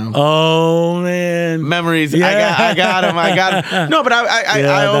 sit down." Oh man, memories. Yeah. I got him. No, but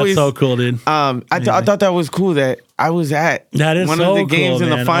I always that's so cool, dude. I thought that was cool that I was at one of the games in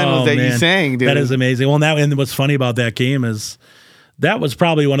the finals that you sang, dude. That is amazing. Well, now, and what's funny about that game is that was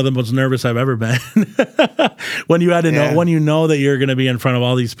probably one of the most nervous I've ever been. When you had to know, when you know that you're going to be in front of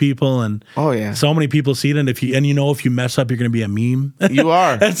all these people, and so many people see it, and if you mess up, you're going to be a meme. You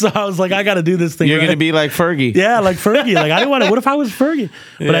are. And so I was like, I got to do this thing. You're going to be like Fergie. Yeah, like Fergie. Like I didn't want to. What if I was Fergie?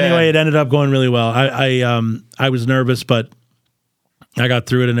 But anyway, it ended up going really well. I was nervous, but I got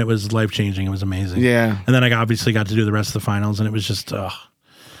through it, and it was life changing. It was amazing. Yeah. And then I obviously got to do the rest of the finals, and it was just.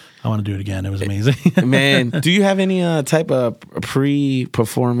 I want to do it again. It was amazing. Man, do you have any type of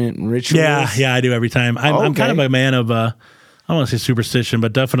pre-performance rituals? Yeah, I do every time. I'm kind of a man of, I don't want to say superstition,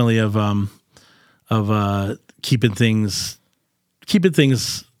 but definitely of keeping things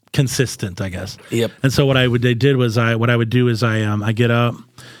consistent, I guess. Yep. And so what I would do is I get up.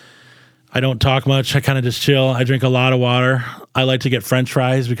 I don't talk much. I kind of just chill. I drink a lot of water. I like to get French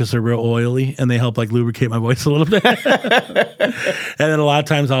fries because they're real oily and they help like lubricate my voice a little bit. And then a lot of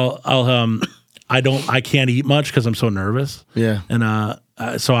times I can't eat much because I'm so nervous. Yeah. And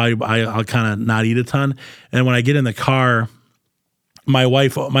so I'll kind of not eat a ton. And when I get in the car, my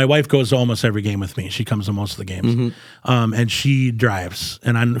wife goes to almost every game with me. She comes to most of the games, and she drives.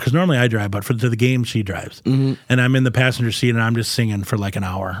 And because normally I drive, but to the game she drives. And I'm in the passenger seat, and I'm just singing for like an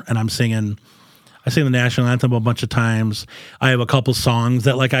hour. And I sing the national anthem a bunch of times. I have a couple songs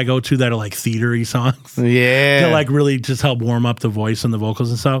that like I go to that are like theater-y songs. Yeah, to like really just help warm up the voice and the vocals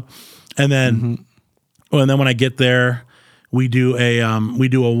and stuff. And then, and then when I get there, we do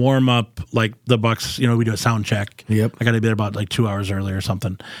a warm up like the Bucks. We do a sound check. Yep. I got to be there about like 2 hours early or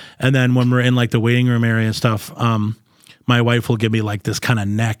something. And then when we're in like the waiting room area and stuff, my wife will give me like this kind of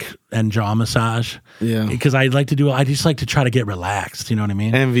neck and jaw massage. Yeah. Because I just like to try to get relaxed. You know what I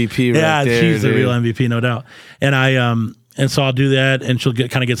mean? MVP. Right there, she's the real MVP, no doubt. And so I'll do that, and she'll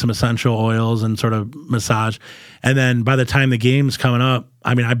get some essential oils and sort of massage. And then by the time the game's coming up,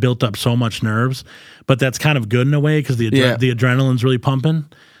 I mean, I built up so much nerves, but that's kind of good in a way because the adrenaline's really pumping.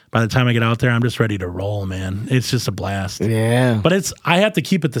 By the time I get out there, I'm just ready to roll, man. It's just a blast. Yeah. But I have to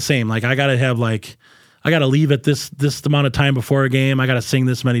keep it the same. Like I got to leave at this amount of time before a game. I got to sing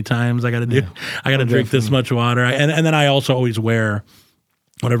this many times. I got to drink this much water. And then I also always wear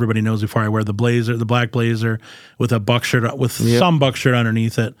what everybody knows before I wear the black blazer with a Buck shirt, with some Buck shirt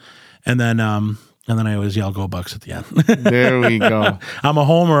underneath it. And then I always yell, "Go Bucks" at the end. There we go. I'm a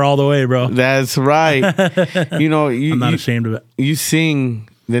homer all the way, bro. That's right. I'm not ashamed of it. You sing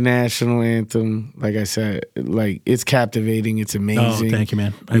the national anthem, like I said, like it's captivating. It's amazing. Oh, thank you,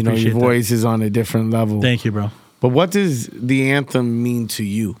 man. I appreciate your voice is on a different level. Thank you, bro. But what does the anthem mean to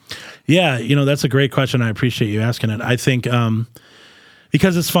you? Yeah, that's a great question. I appreciate you asking it. I think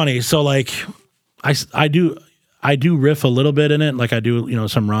because it's funny. So like I do riff a little bit in it, like I do,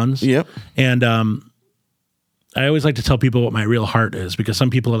 some runs. Yep. And I always like to tell people what my real heart is, because some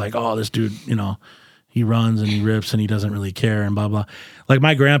people are like, "Oh, this dude, he runs and he rips and he doesn't really care," and blah blah. Like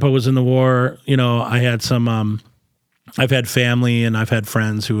my grandpa was in the war. I had some. I've had family and I've had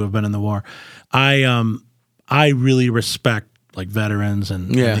friends who have been in the war. I really respect like veterans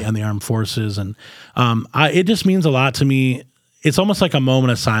and the armed forces, and it just means a lot to me. It's almost like a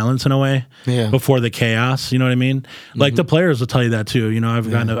moment of silence in a way before the chaos. You know what I mean? Like the players will tell you that too.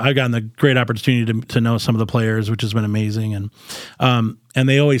 I've gotten the great opportunity to know some of the players, which has been amazing. And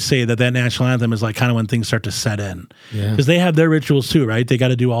they always say that national anthem is like kind of when things start to set in, because they have their rituals too, right? They got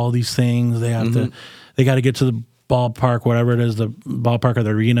to do all these things. They have they got to get to the ballpark, whatever it is, the ballpark or the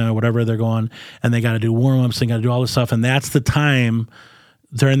arena, whatever they're going, and they got to do warm-ups. They got to do all this stuff, and that's the time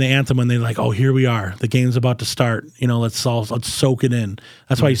during the anthem when they're like, "Oh, here we are. The game's about to start. Let's soak it in."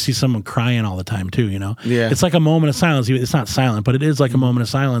 That's why you see someone crying all the time too. It's like a moment of silence. It's not silent, but it is like a moment of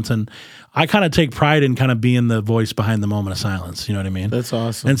silence. And I kind of take pride in kind of being the voice behind the moment of silence. You know what I mean? That's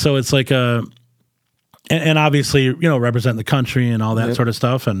awesome. And so it's like and obviously, represent the country and all that sort of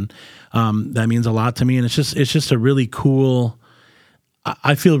stuff. And that means a lot to me. And it's just a really cool,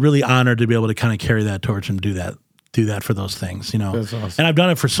 I feel really honored to be able to kind of carry that torch and do that for those things, That's awesome. And I've done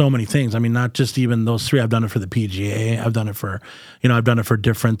it for so many things. I mean, not just even those three. I've done it for the PGA. I've done it for, I've done it for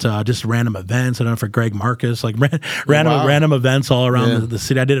different, just random events. I've done it for Greg Marcus, like random events all around the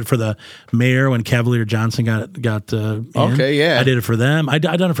city. I did it for the mayor when Cavalier Johnson got in. Okay, yeah. I did it for them. I've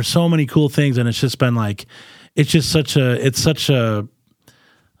done it for so many cool things, and it's just been like, it's such a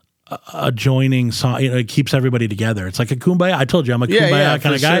joining song. It keeps everybody together. It's like a kumbaya. I told you I'm a kumbaya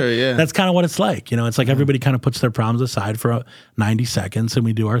kind of guy. Sure, That's kind of what it's like. It's like everybody kind of puts their problems aside for 90 seconds and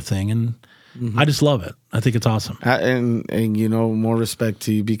we do our thing, and I just love it. I think it's awesome. And you know, more respect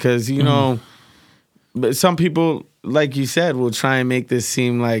to you because, you know, but some people, like you said, will try and make this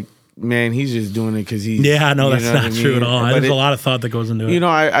seem like, man, he's just doing it because he's... Yeah, no, that's not true at all. There's a lot of thought that goes into it. You know,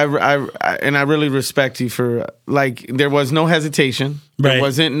 I really respect you for, like, there was no hesitation. There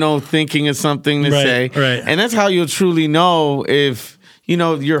wasn't no thinking of something to say. Right. And that's how you'll truly know if, you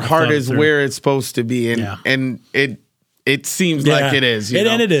know, your heart is where it's supposed to be. And it seems like it is.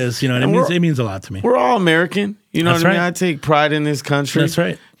 And it is, you know, and it means a lot to me. We're all American. You know what I mean? I take pride in this country. That's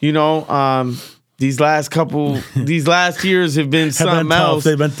right. You know, these last years have been something else.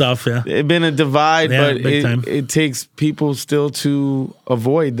 They've been tough, yeah. It's been a divide, but it takes people still to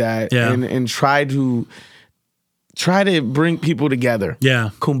avoid that and try to bring people together. Yeah.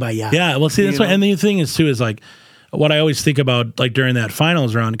 Kumbaya. Yeah, well, see, that's what, and the thing is, too, is like, what I always think about, like during that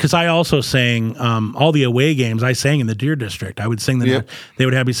finals round, because I also sang all the away games. I sang in the Deer District. I would sing they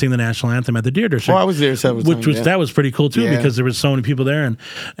would have me sing the national anthem at the Deer District. Oh, I was there several times. That was pretty cool too because there was so many people there.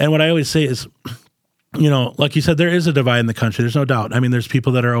 And what I always say is, you know, like you said, there is a divide in the country. There's no doubt. I mean, there's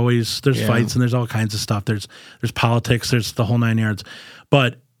people that are always fights and there's all kinds of stuff. There's politics. There's the whole 9 yards.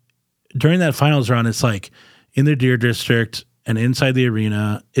 But during that finals round, it's like in the Deer District. And inside the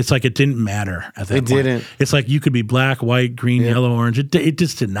arena, it's like it didn't matter at that point. It didn't. It's like you could be black, white, green, yellow, orange. It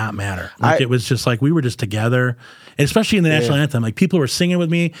just did not matter. Like it was just like we were just together. And especially in the national anthem, like people were singing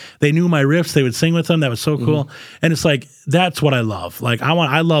with me. They knew my riffs. They would sing with them. That was so cool. And it's like that's what I love. Like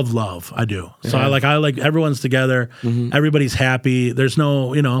I love love. I do. So I like everyone's together. Everybody's happy. There's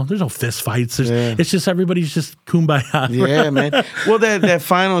no fist fights. It's just everybody's just kumbaya. Yeah, man. Well, that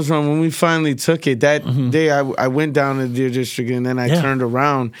finals run when we finally took it that day, I went down to the Deer District and then I turned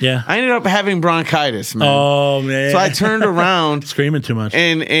around. Yeah, I ended up having bronchitis, man. Oh man! So I turned around, screaming too much,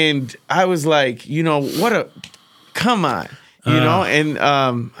 and I was like, you know, come on, you know. And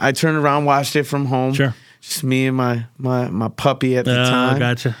I turned around, watched it from home. Sure, just me and my puppy at the time.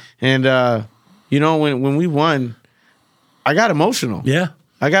 Gotcha. And you know, when we won, I got emotional. Yeah,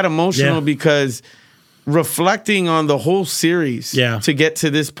 I got emotional because reflecting on the whole series. To get to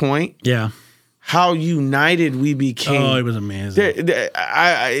this point. Yeah. How united we became. Oh, it was amazing.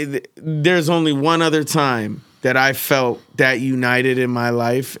 There's only one other time that I felt that united in my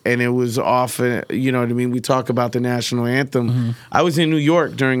life, and it was often, you know what I mean? We talk about the national anthem. I was in New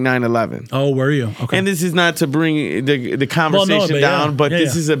York during 9/11. Oh, were you? Okay. And this is not to bring the conversation down, but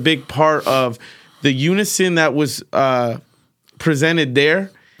this is a big part of the unison that was presented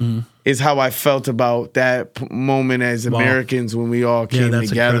there. Is how I felt about that moment as Americans when we all came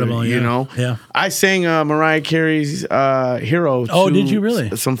together. You know, I sang Mariah Carey's "Hero." Oh, did you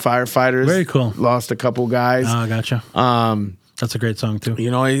really? Some firefighters. Very cool. Lost a couple guys. Oh, gotcha. That's a great song too.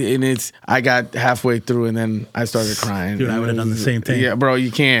 You know, and I got halfway through and then I started crying. Dude, I would have done the same thing. Yeah, bro, you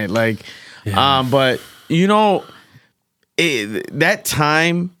can't but you know, that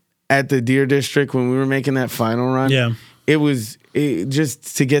time at the Deer District when we were making that final run. Yeah. It was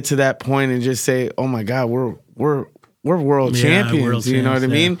just to get to that point and just say, "Oh my God, we're world champions." You know what I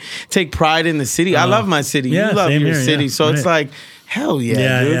mean? Take pride in the city. I love my city. You love your city, so it's like, hell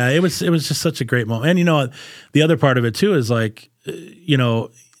yeah, dude. Yeah. It was just such a great moment. And you know, the other part of it too is like, you know,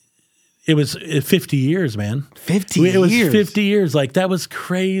 it was 50 years, man. 50 years. It was 50 years. Like that was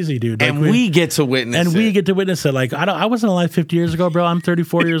crazy, dude. Like, and we get to witness it. We get to witness it. Like I wasn't alive 50 years ago, bro. I'm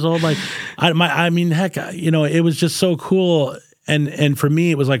 34 years old. Like I mean, heck, you know, it was just so cool. And for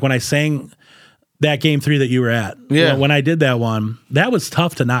me, it was like when I sang that game 3 that you were at. Yeah. You know, when I did that one, that was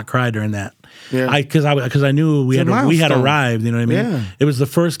tough to not cry during that. Yeah. Because I knew we had arrived. You know what I mean? Yeah. It was the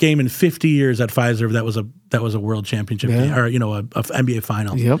first game in 50 years at Pfizer that was a world championship game, or you know, a NBA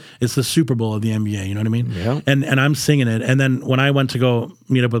final. Yep. It's the Super Bowl of the NBA. You know what I mean? Yeah. And I'm singing it, and then when I went to go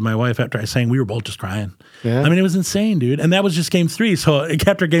meet up with my wife after I sang, we were both just crying. Yeah. I mean, it was insane, dude. And that was just game 3. So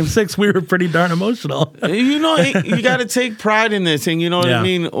after game 6, we were pretty darn emotional. You know, you got to take pride in this, and you know what I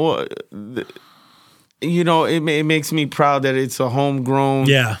mean. You know, it makes me proud that it's a homegrown.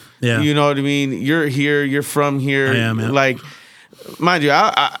 Yeah. You know what I mean? You're here. You're from here. I am, man. Like, mind you,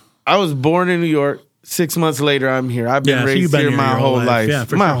 I was born in New York. 6 months later, I'm here. I've been raised here my whole life. Yeah,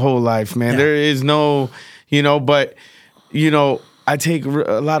 my whole life, man. Yeah. There is no, you know, but, you know, I take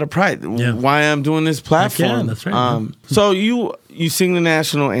a lot of pride why I'm doing this platform. Yeah, that's right. So you sing the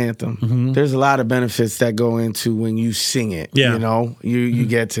national anthem. Mm-hmm. There's a lot of benefits that go into when you sing it. Yeah. You know, you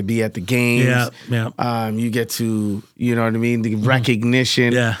get to be at the games. Yeah. You get to, you know what I mean, the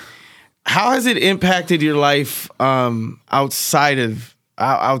recognition. Yeah. How has it impacted your life outside of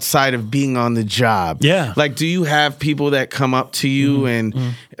being on the job? Yeah. Like, do you have people that come up to you and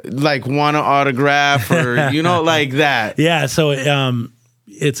like want to autograph or, you know, like that? Yeah. So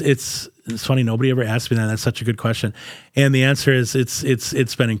it's it's funny. Nobody ever asked me that. That's such a good question. And the answer is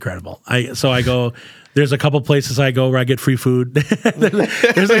it's been incredible. I go, there's a couple places I go where I get free food. Well,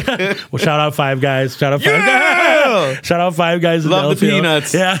 shout out Five Guys. Shout out Five Guys. Shout out Five Guys in Love Delafield. the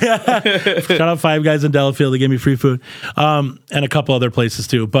peanuts. Yeah. Shout out Five Guys in Delafield. They give me free food. And a couple other places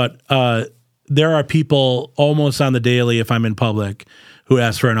too. But there are people almost on the daily, if I'm in public, who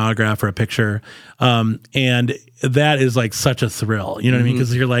ask for an autograph or a picture. And that is like such a thrill, you know what I mean?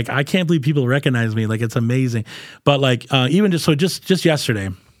 Because you're like, I can't believe people recognize me. Like, it's amazing. But like, even just yesterday,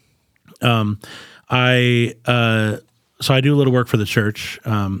 so I do a little work for the church.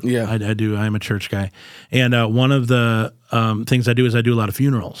 I do. I'm a church guy. And one of the things I do is I do a lot of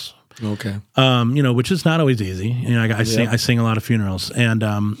funerals. Okay. Which is not always easy. You know, I sing a lot of funerals, and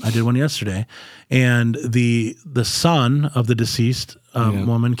I did one yesterday. And the son of the deceased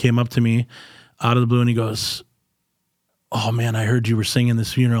woman came up to me out of the blue, and he goes, "Oh man, I heard you were singing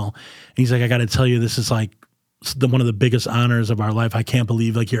this funeral." And he's like, "I got to tell you, this is like one of the biggest honors of our life. I can't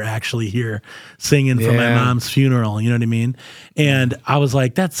believe like you're actually here singing for my mom's funeral." You know what I mean? And I was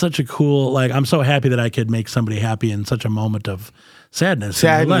like, "That's such a cool. Like, I'm so happy that I could make somebody happy in such a moment of sadness in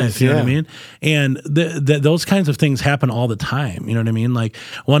their life." You know what I mean? And those kinds of things happen all the time. You know what I mean? Like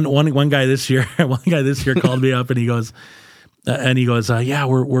one guy this year, called me up and he goes, "Yeah,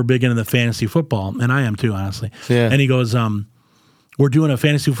 we're big into the fantasy football," and I am too, honestly. Yeah. And he goes, "We're doing a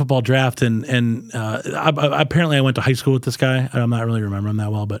fantasy football draft," and apparently I went to high school with this guy. I'm not really remembering him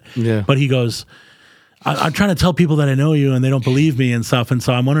that well, but he goes, I'm trying to tell people that I know you and they don't believe me and stuff. And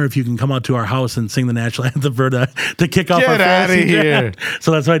so I'm wondering if you can come out to our house and sing the national anthem to kick off our fantasy draft.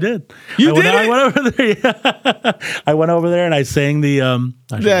 So that's what I did. I went over there. Yeah. I went over there and I sang the, I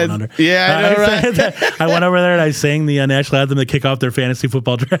went over there and I sang the national anthem to kick off their fantasy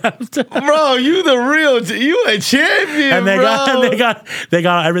football draft. Bro, you a champion, they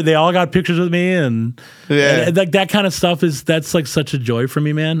all got pictures with me and like that kind of stuff that's like such a joy for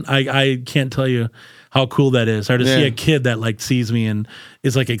me, man. I can't tell you how cool that is. Or to see a kid that like sees me and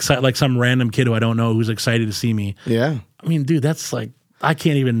is like excited, like some random kid who I don't know who's excited to see me. Yeah. I mean, dude, that's like, I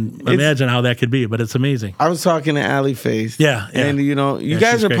can't even imagine how that could be, but it's amazing. I was talking to Allie Face. Yeah. And you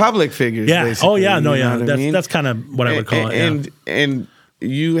guys are great. Public figures. Yeah. Basically, oh yeah. No, yeah. That's kind of what I would call it. And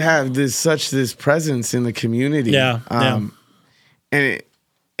you have this presence in the community. Yeah. And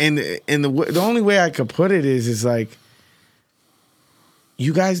the only way I could put it is like,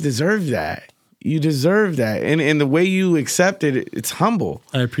 you guys deserve that. You deserve that. And the way you accept it, it's humble.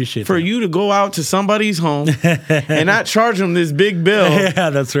 I appreciate For you to go out to somebody's home and not charge them this big bill. Yeah,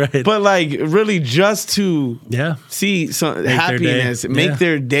 that's right. But like really just to see some happiness, make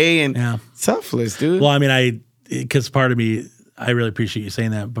their day and selfless, dude. Well, I mean, because part of me, I really appreciate you saying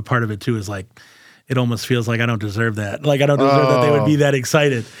that. But part of it too is like, it almost feels like I don't deserve that. Like I don't deserve that they would be that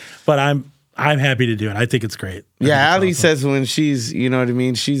excited. But I'm happy to do it. I think it's great. Yeah, Allie says when she's, you know what I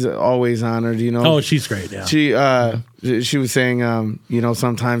mean, she's always honored, you know. Oh, she's great, yeah. She was saying,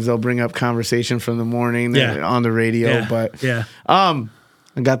 sometimes they'll bring up conversation from the morning on the radio, but I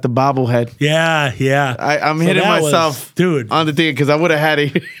got the bobblehead. Yeah, yeah. I'm hitting myself on the thing because I would have had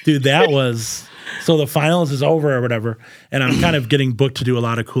it. Dude, that was... So the finals is over or whatever, and I'm kind of getting booked to do a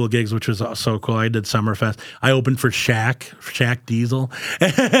lot of cool gigs, which was so cool. I did Summerfest. I opened for Shaq Diesel,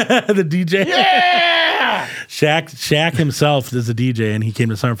 the DJ. Yeah! Shaq himself is a DJ, and he came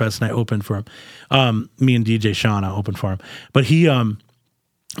to Summerfest, and I opened for him. Me and DJ Shauna opened for him. But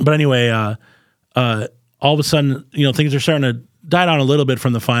anyway, all of a sudden, things are starting to die down a little bit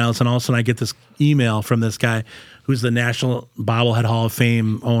from the finals, and all of a sudden I get this email from this guy who's the National Bobblehead Hall of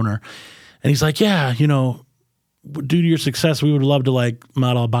Fame owner. And he's like, yeah, due to your success, we would love to like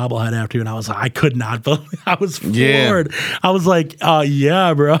model a bobblehead after you. And I was like, I could not believe. I was floored. I was like,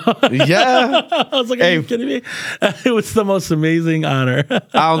 yeah, bro. Yeah. I was like, are you kidding me? It was the most amazing honor.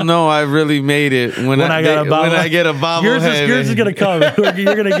 I'll know I really made it when I get a bobblehead. Yours is gonna come.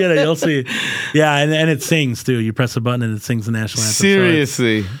 You're gonna get it. You'll see. Yeah, and it sings too. You press a button and it sings the national anthem.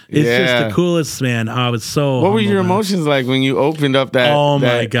 Seriously, it's just the coolest, man. I was so. What were your emotions like when you opened up that? Oh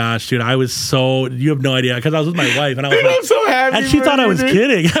my gosh, dude! I was so. You have no idea because I was with my wife and I was like, I'm so happy. And she thought I was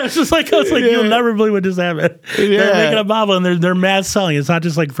kidding. I was like, you'll never believe what just happened. Yeah. They're making a bobble and they're mass selling. It's not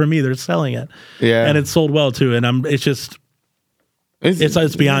just like for me; they're selling it. Yeah, and it's sold well too. And it's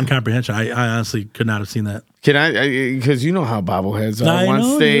beyond comprehension. I honestly could not have seen that. Can I? Because you know how bobbleheads are. I Once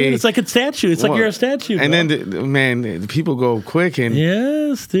know, they, dude. It's like a statue. It's like you're a statue. And bro. then, man, the people go quick. And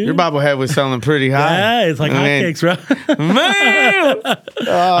yes, dude. your bobblehead was selling pretty high. Yeah, it's like hotcakes, bro. Man!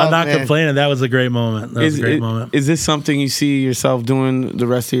 I'm not complaining. That was a great moment. That was a great moment. Is this something you see yourself doing the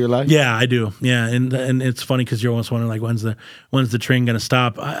rest of your life? Yeah, I do. Yeah, and it's funny because you're almost wondering, like, when's the train going to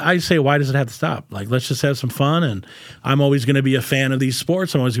stop? I say, why does it have to stop? Like, let's just have some fun. And I'm always going to be a fan of these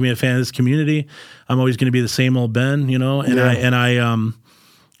sports. I'm always going to be a fan of this community. I'm always going to be the same old Ben, you know. And I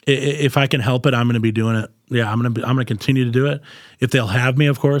if I can help it, I'm going to be doing it. Yeah, I'm going to continue to do it. If they'll have me,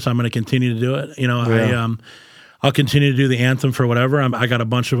 of course, I'm going to continue to do it. You know, I'll continue to do the anthem for whatever. I got a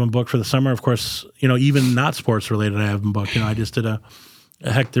bunch of them booked for the summer. Of course, you know, even not sports related, I have them booked. You know, I just did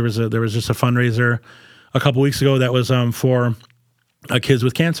there was just a fundraiser a couple weeks ago that was for kids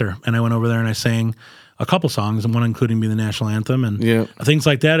with cancer, and I went over there and I sang a couple songs, and one including being the national anthem and things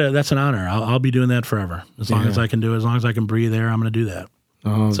like that. That's an honor. I'll be doing that forever as long as I can do it. As long as I can breathe air, I'm going to do that.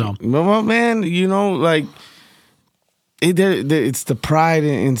 So, well, man, you know, like it's the pride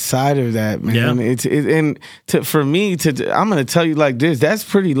inside of that, man. Yeah. For me, I'm going to tell you like this. That's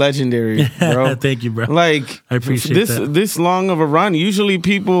pretty legendary, bro. Thank you, bro. Like, I appreciate this long of a run. Usually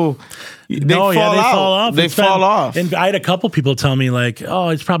people. They fall off. They fall off. And I had a couple people tell me like, "Oh,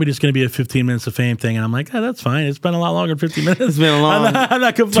 it's probably just going to be a 15 minutes of fame thing," and I'm like, "Oh, that's fine. It's been a lot longer than 15 minutes. It's been a long. I'm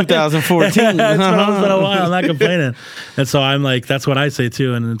not complaining. 2014. It's been a while. I'm not complaining." And so I'm like, that's what I say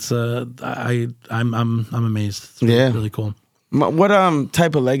too. And it's I'm amazed. It's really cool. What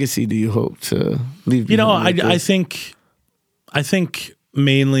type of legacy do you hope to leave? You know, I think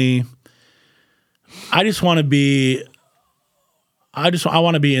mainly, I just want to be. I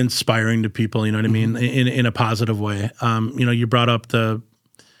want to be inspiring to people, you know what I mean, in a positive way. You know, we brought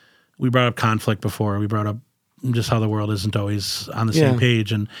up conflict before. We brought up just how the world isn't always on the same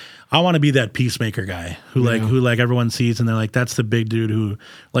page, and I want to be that peacemaker guy who everyone sees and they're like, that's the big dude who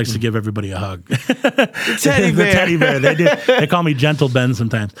likes to give everybody a hug. Teddy bear. The teddy bear. They call me Gentle Ben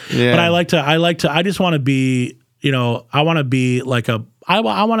sometimes. Yeah. But I just want to be, you know, I want to be like a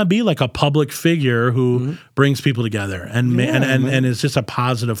public figure who brings people together and is just a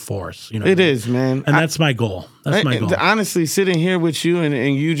positive force. You know, it is, man, and that's my goal. That's my goal. Honestly, sitting here with you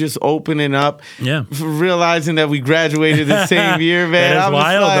and you just opening up, realizing that we graduated the same year, man. That is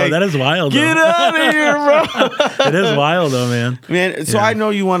wild, though. That is wild. Get out of here, bro. It is wild, though, man. Man, so I know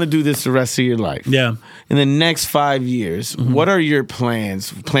you want to do this the rest of your life. Yeah. In the next 5 years, what are your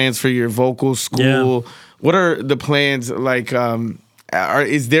plans? Plans for your vocal school? Yeah. What are the plans like?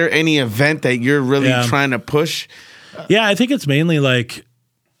 Is there any event that you're really trying to push? Yeah, I think it's mainly like,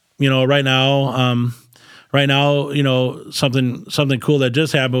 you know, right now, you know, something cool that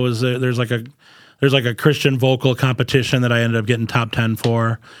just happened was there's like a Christian vocal competition that I ended up getting top 10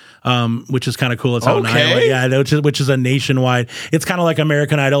 for, which is kind of cool. It's out in Iowa, which is a nationwide. It's kind of like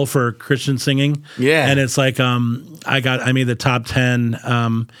American Idol for Christian singing. Yeah, and it's like I made the top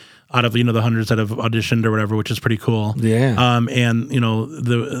 10. Out of, you know, the hundreds that have auditioned or whatever, which is pretty cool. Yeah. And you know,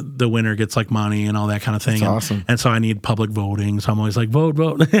 the winner gets like money and all that kind of thing. That's awesome. And so I need public voting. So I'm always like, vote.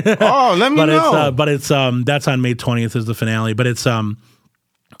 Oh, let me know. But it's that's on May 20th is the finale. But it's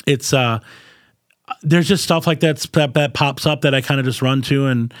there's just stuff like that pops up that I kind of just run to,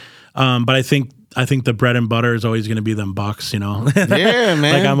 and but I think the bread and butter is always going to be them Bucks. You know. Yeah, man.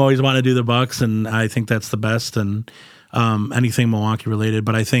 Like I'm always want to do the Bucks, and I think that's the best. And anything Milwaukee related,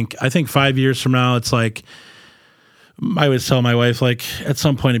 but I think 5 years from now, it's like I always tell my wife, like at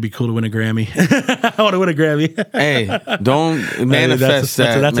some point it'd be cool to win a Grammy. I want to win a Grammy. Hey, don't manifest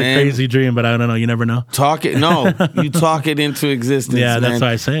that's a crazy dream, but I don't know. You never know. You talk it into existence. Yeah, man. That's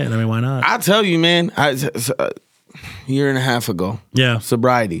why I say it. I mean, why not? I'll tell you, man. A year and a half ago,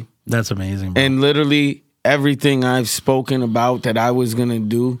 sobriety. That's amazing, bro. And literally everything I've spoken about that I was gonna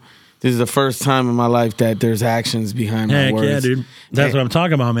do. This is the first time in my life that there's actions behind my words. Yeah, dude. That's what I'm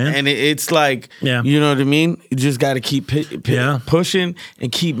talking about, man. And it's like, you know what I mean? You just got to keep pushing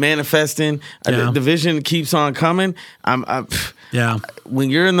and keep manifesting. The vision keeps on coming.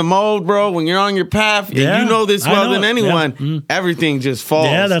 When you're in the mode, bro, when you're on your path, and you know this well than anyone, everything just falls.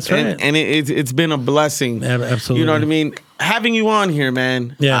 Yeah, that's right. And it's been a blessing. Yeah, absolutely. You know what I mean? Having you on here,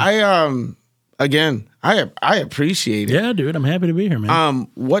 man. Yeah. I appreciate it. Yeah, dude, I'm happy to be here, man.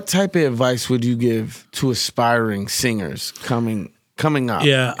 What type of advice would you give to aspiring singers coming up?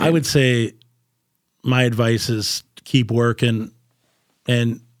 Yeah, I would say my advice is keep working,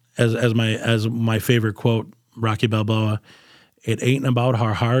 and as my favorite quote, Rocky Balboa, it ain't about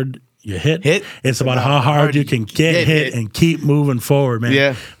how hard you hit. It's about how hard you can get hit and keep moving forward, man.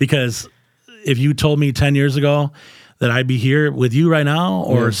 Yeah. Because if you told me 10 years ago that I'd be here with you right now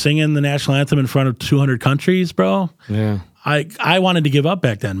or singing the national anthem in front of 200 countries, bro. Yeah. I wanted to give up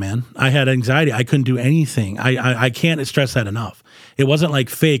back then, man. I had anxiety. I couldn't do anything. I can't stress that enough. It wasn't like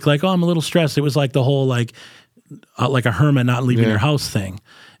fake, like, oh, I'm a little stressed. It was like the whole like a hermit not leaving your house thing.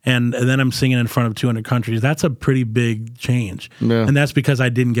 And then I'm singing in front of 200 countries. That's a pretty big change. Yeah. And that's because I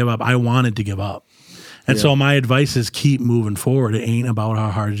didn't give up. I wanted to give up. And so my advice is keep moving forward. It ain't about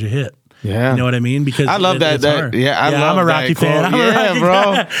how hard you hit. Yeah. You know what I mean? Because I love that. I love I'm a Rocky fan. I'm a Rocky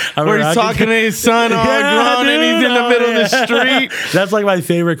bro. Where he's talking to his son all grown and he's in the middle of the street. That's like my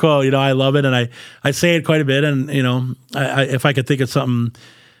favorite quote. You know, I love it. And I say it quite a bit. And, you know, if I could think of something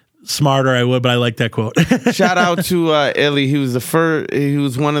smarter, I would, but I like that quote. Shout out to Illy. He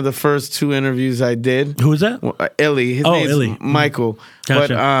was one of the first 2 interviews I did. Who was that? Illy. His name's Michael.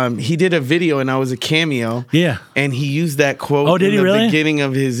 Gotcha. But he did a video and I was a cameo. Yeah. And he used that quote in the beginning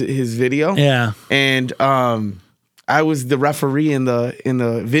of his video. Yeah. And I was the referee in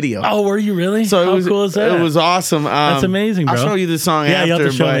the video. Oh, were you really? So How cool is that? It was awesome. That's amazing, bro. I'll show you the song after. You have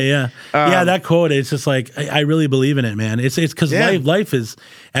to show me, yeah. That quote, it's just like, I really believe in it, man. It's because life is,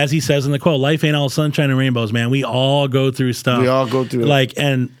 as he says in the quote, life ain't all sunshine and rainbows, man. We all go through stuff. We all go through like,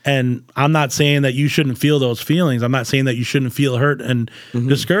 and I'm not saying that you shouldn't feel those feelings. I'm not saying that you shouldn't feel hurt and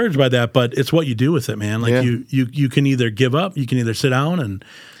discouraged by that, but it's what you do with it, man. Like you can either give up, you can either sit down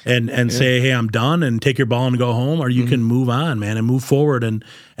and say, hey, I'm done, and take your ball and go home, or you can move on, man, and move forward and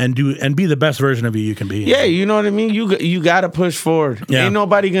be the best version of you can be. Yeah, you know what I mean? You got to push forward. Yeah. Ain't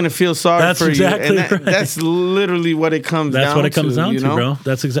nobody going to feel sorry for you. And that's literally what it comes down to. That's what it comes down to, bro.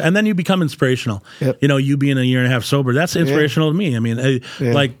 That's and then you become inspirational. Yep. You know, you being a year and a half sober, that's inspirational to me. I mean,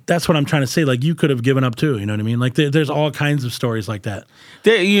 like, that's what I'm trying to say. Like, you could have given up too, you know what I mean? Like, there's all kinds of stories like that.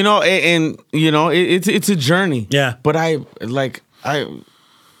 You know, and you know, it's a journey. Yeah. But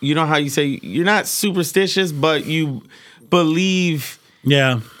you know how you say you're not superstitious, but you believe.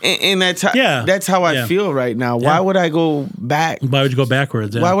 Yeah. And that's how I feel right now. Why would I go back? Why would you go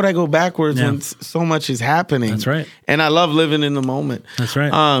backwards? Yeah. Why would I go backwards when so much is happening? That's right. And I love living in the moment. That's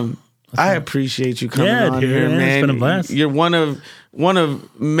right. I appreciate you coming on here, man. It's been a blast. You're one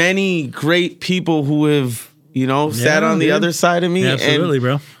of many great people who have, you know, sat on the other side of me. Absolutely,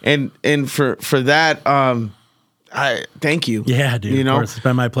 bro. And for that, I thank you. Yeah, dude. You know, of course. It's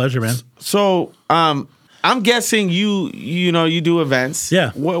been my pleasure, man. So, I'm guessing you know, you do events.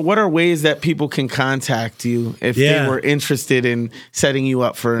 Yeah. What are ways that people can contact you if they were interested in setting you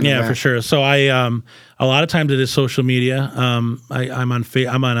up for an event? Yeah, for sure. So I a lot of times it is social media. I'm on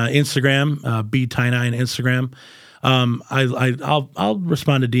Instagram, B Tajnai on Instagram. I'll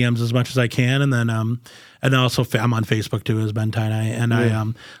respond to DMs as much as I can, and then and also I'm on Facebook too as Ben Tajnai, and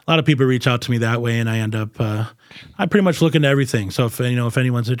a lot of people reach out to me that way, and I end up I pretty much look into everything. So if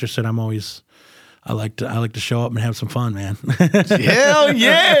anyone's interested, I like to show up and have some fun, man. Hell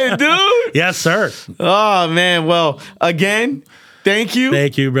yeah, dude. Yes, sir. Oh man, well, again, thank you.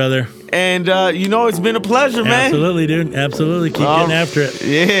 Thank you, brother. And you know, it's been a pleasure, man. Absolutely, dude. Absolutely. Keep getting after it.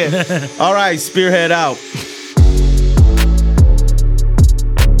 Yeah. All right, Spearhead out.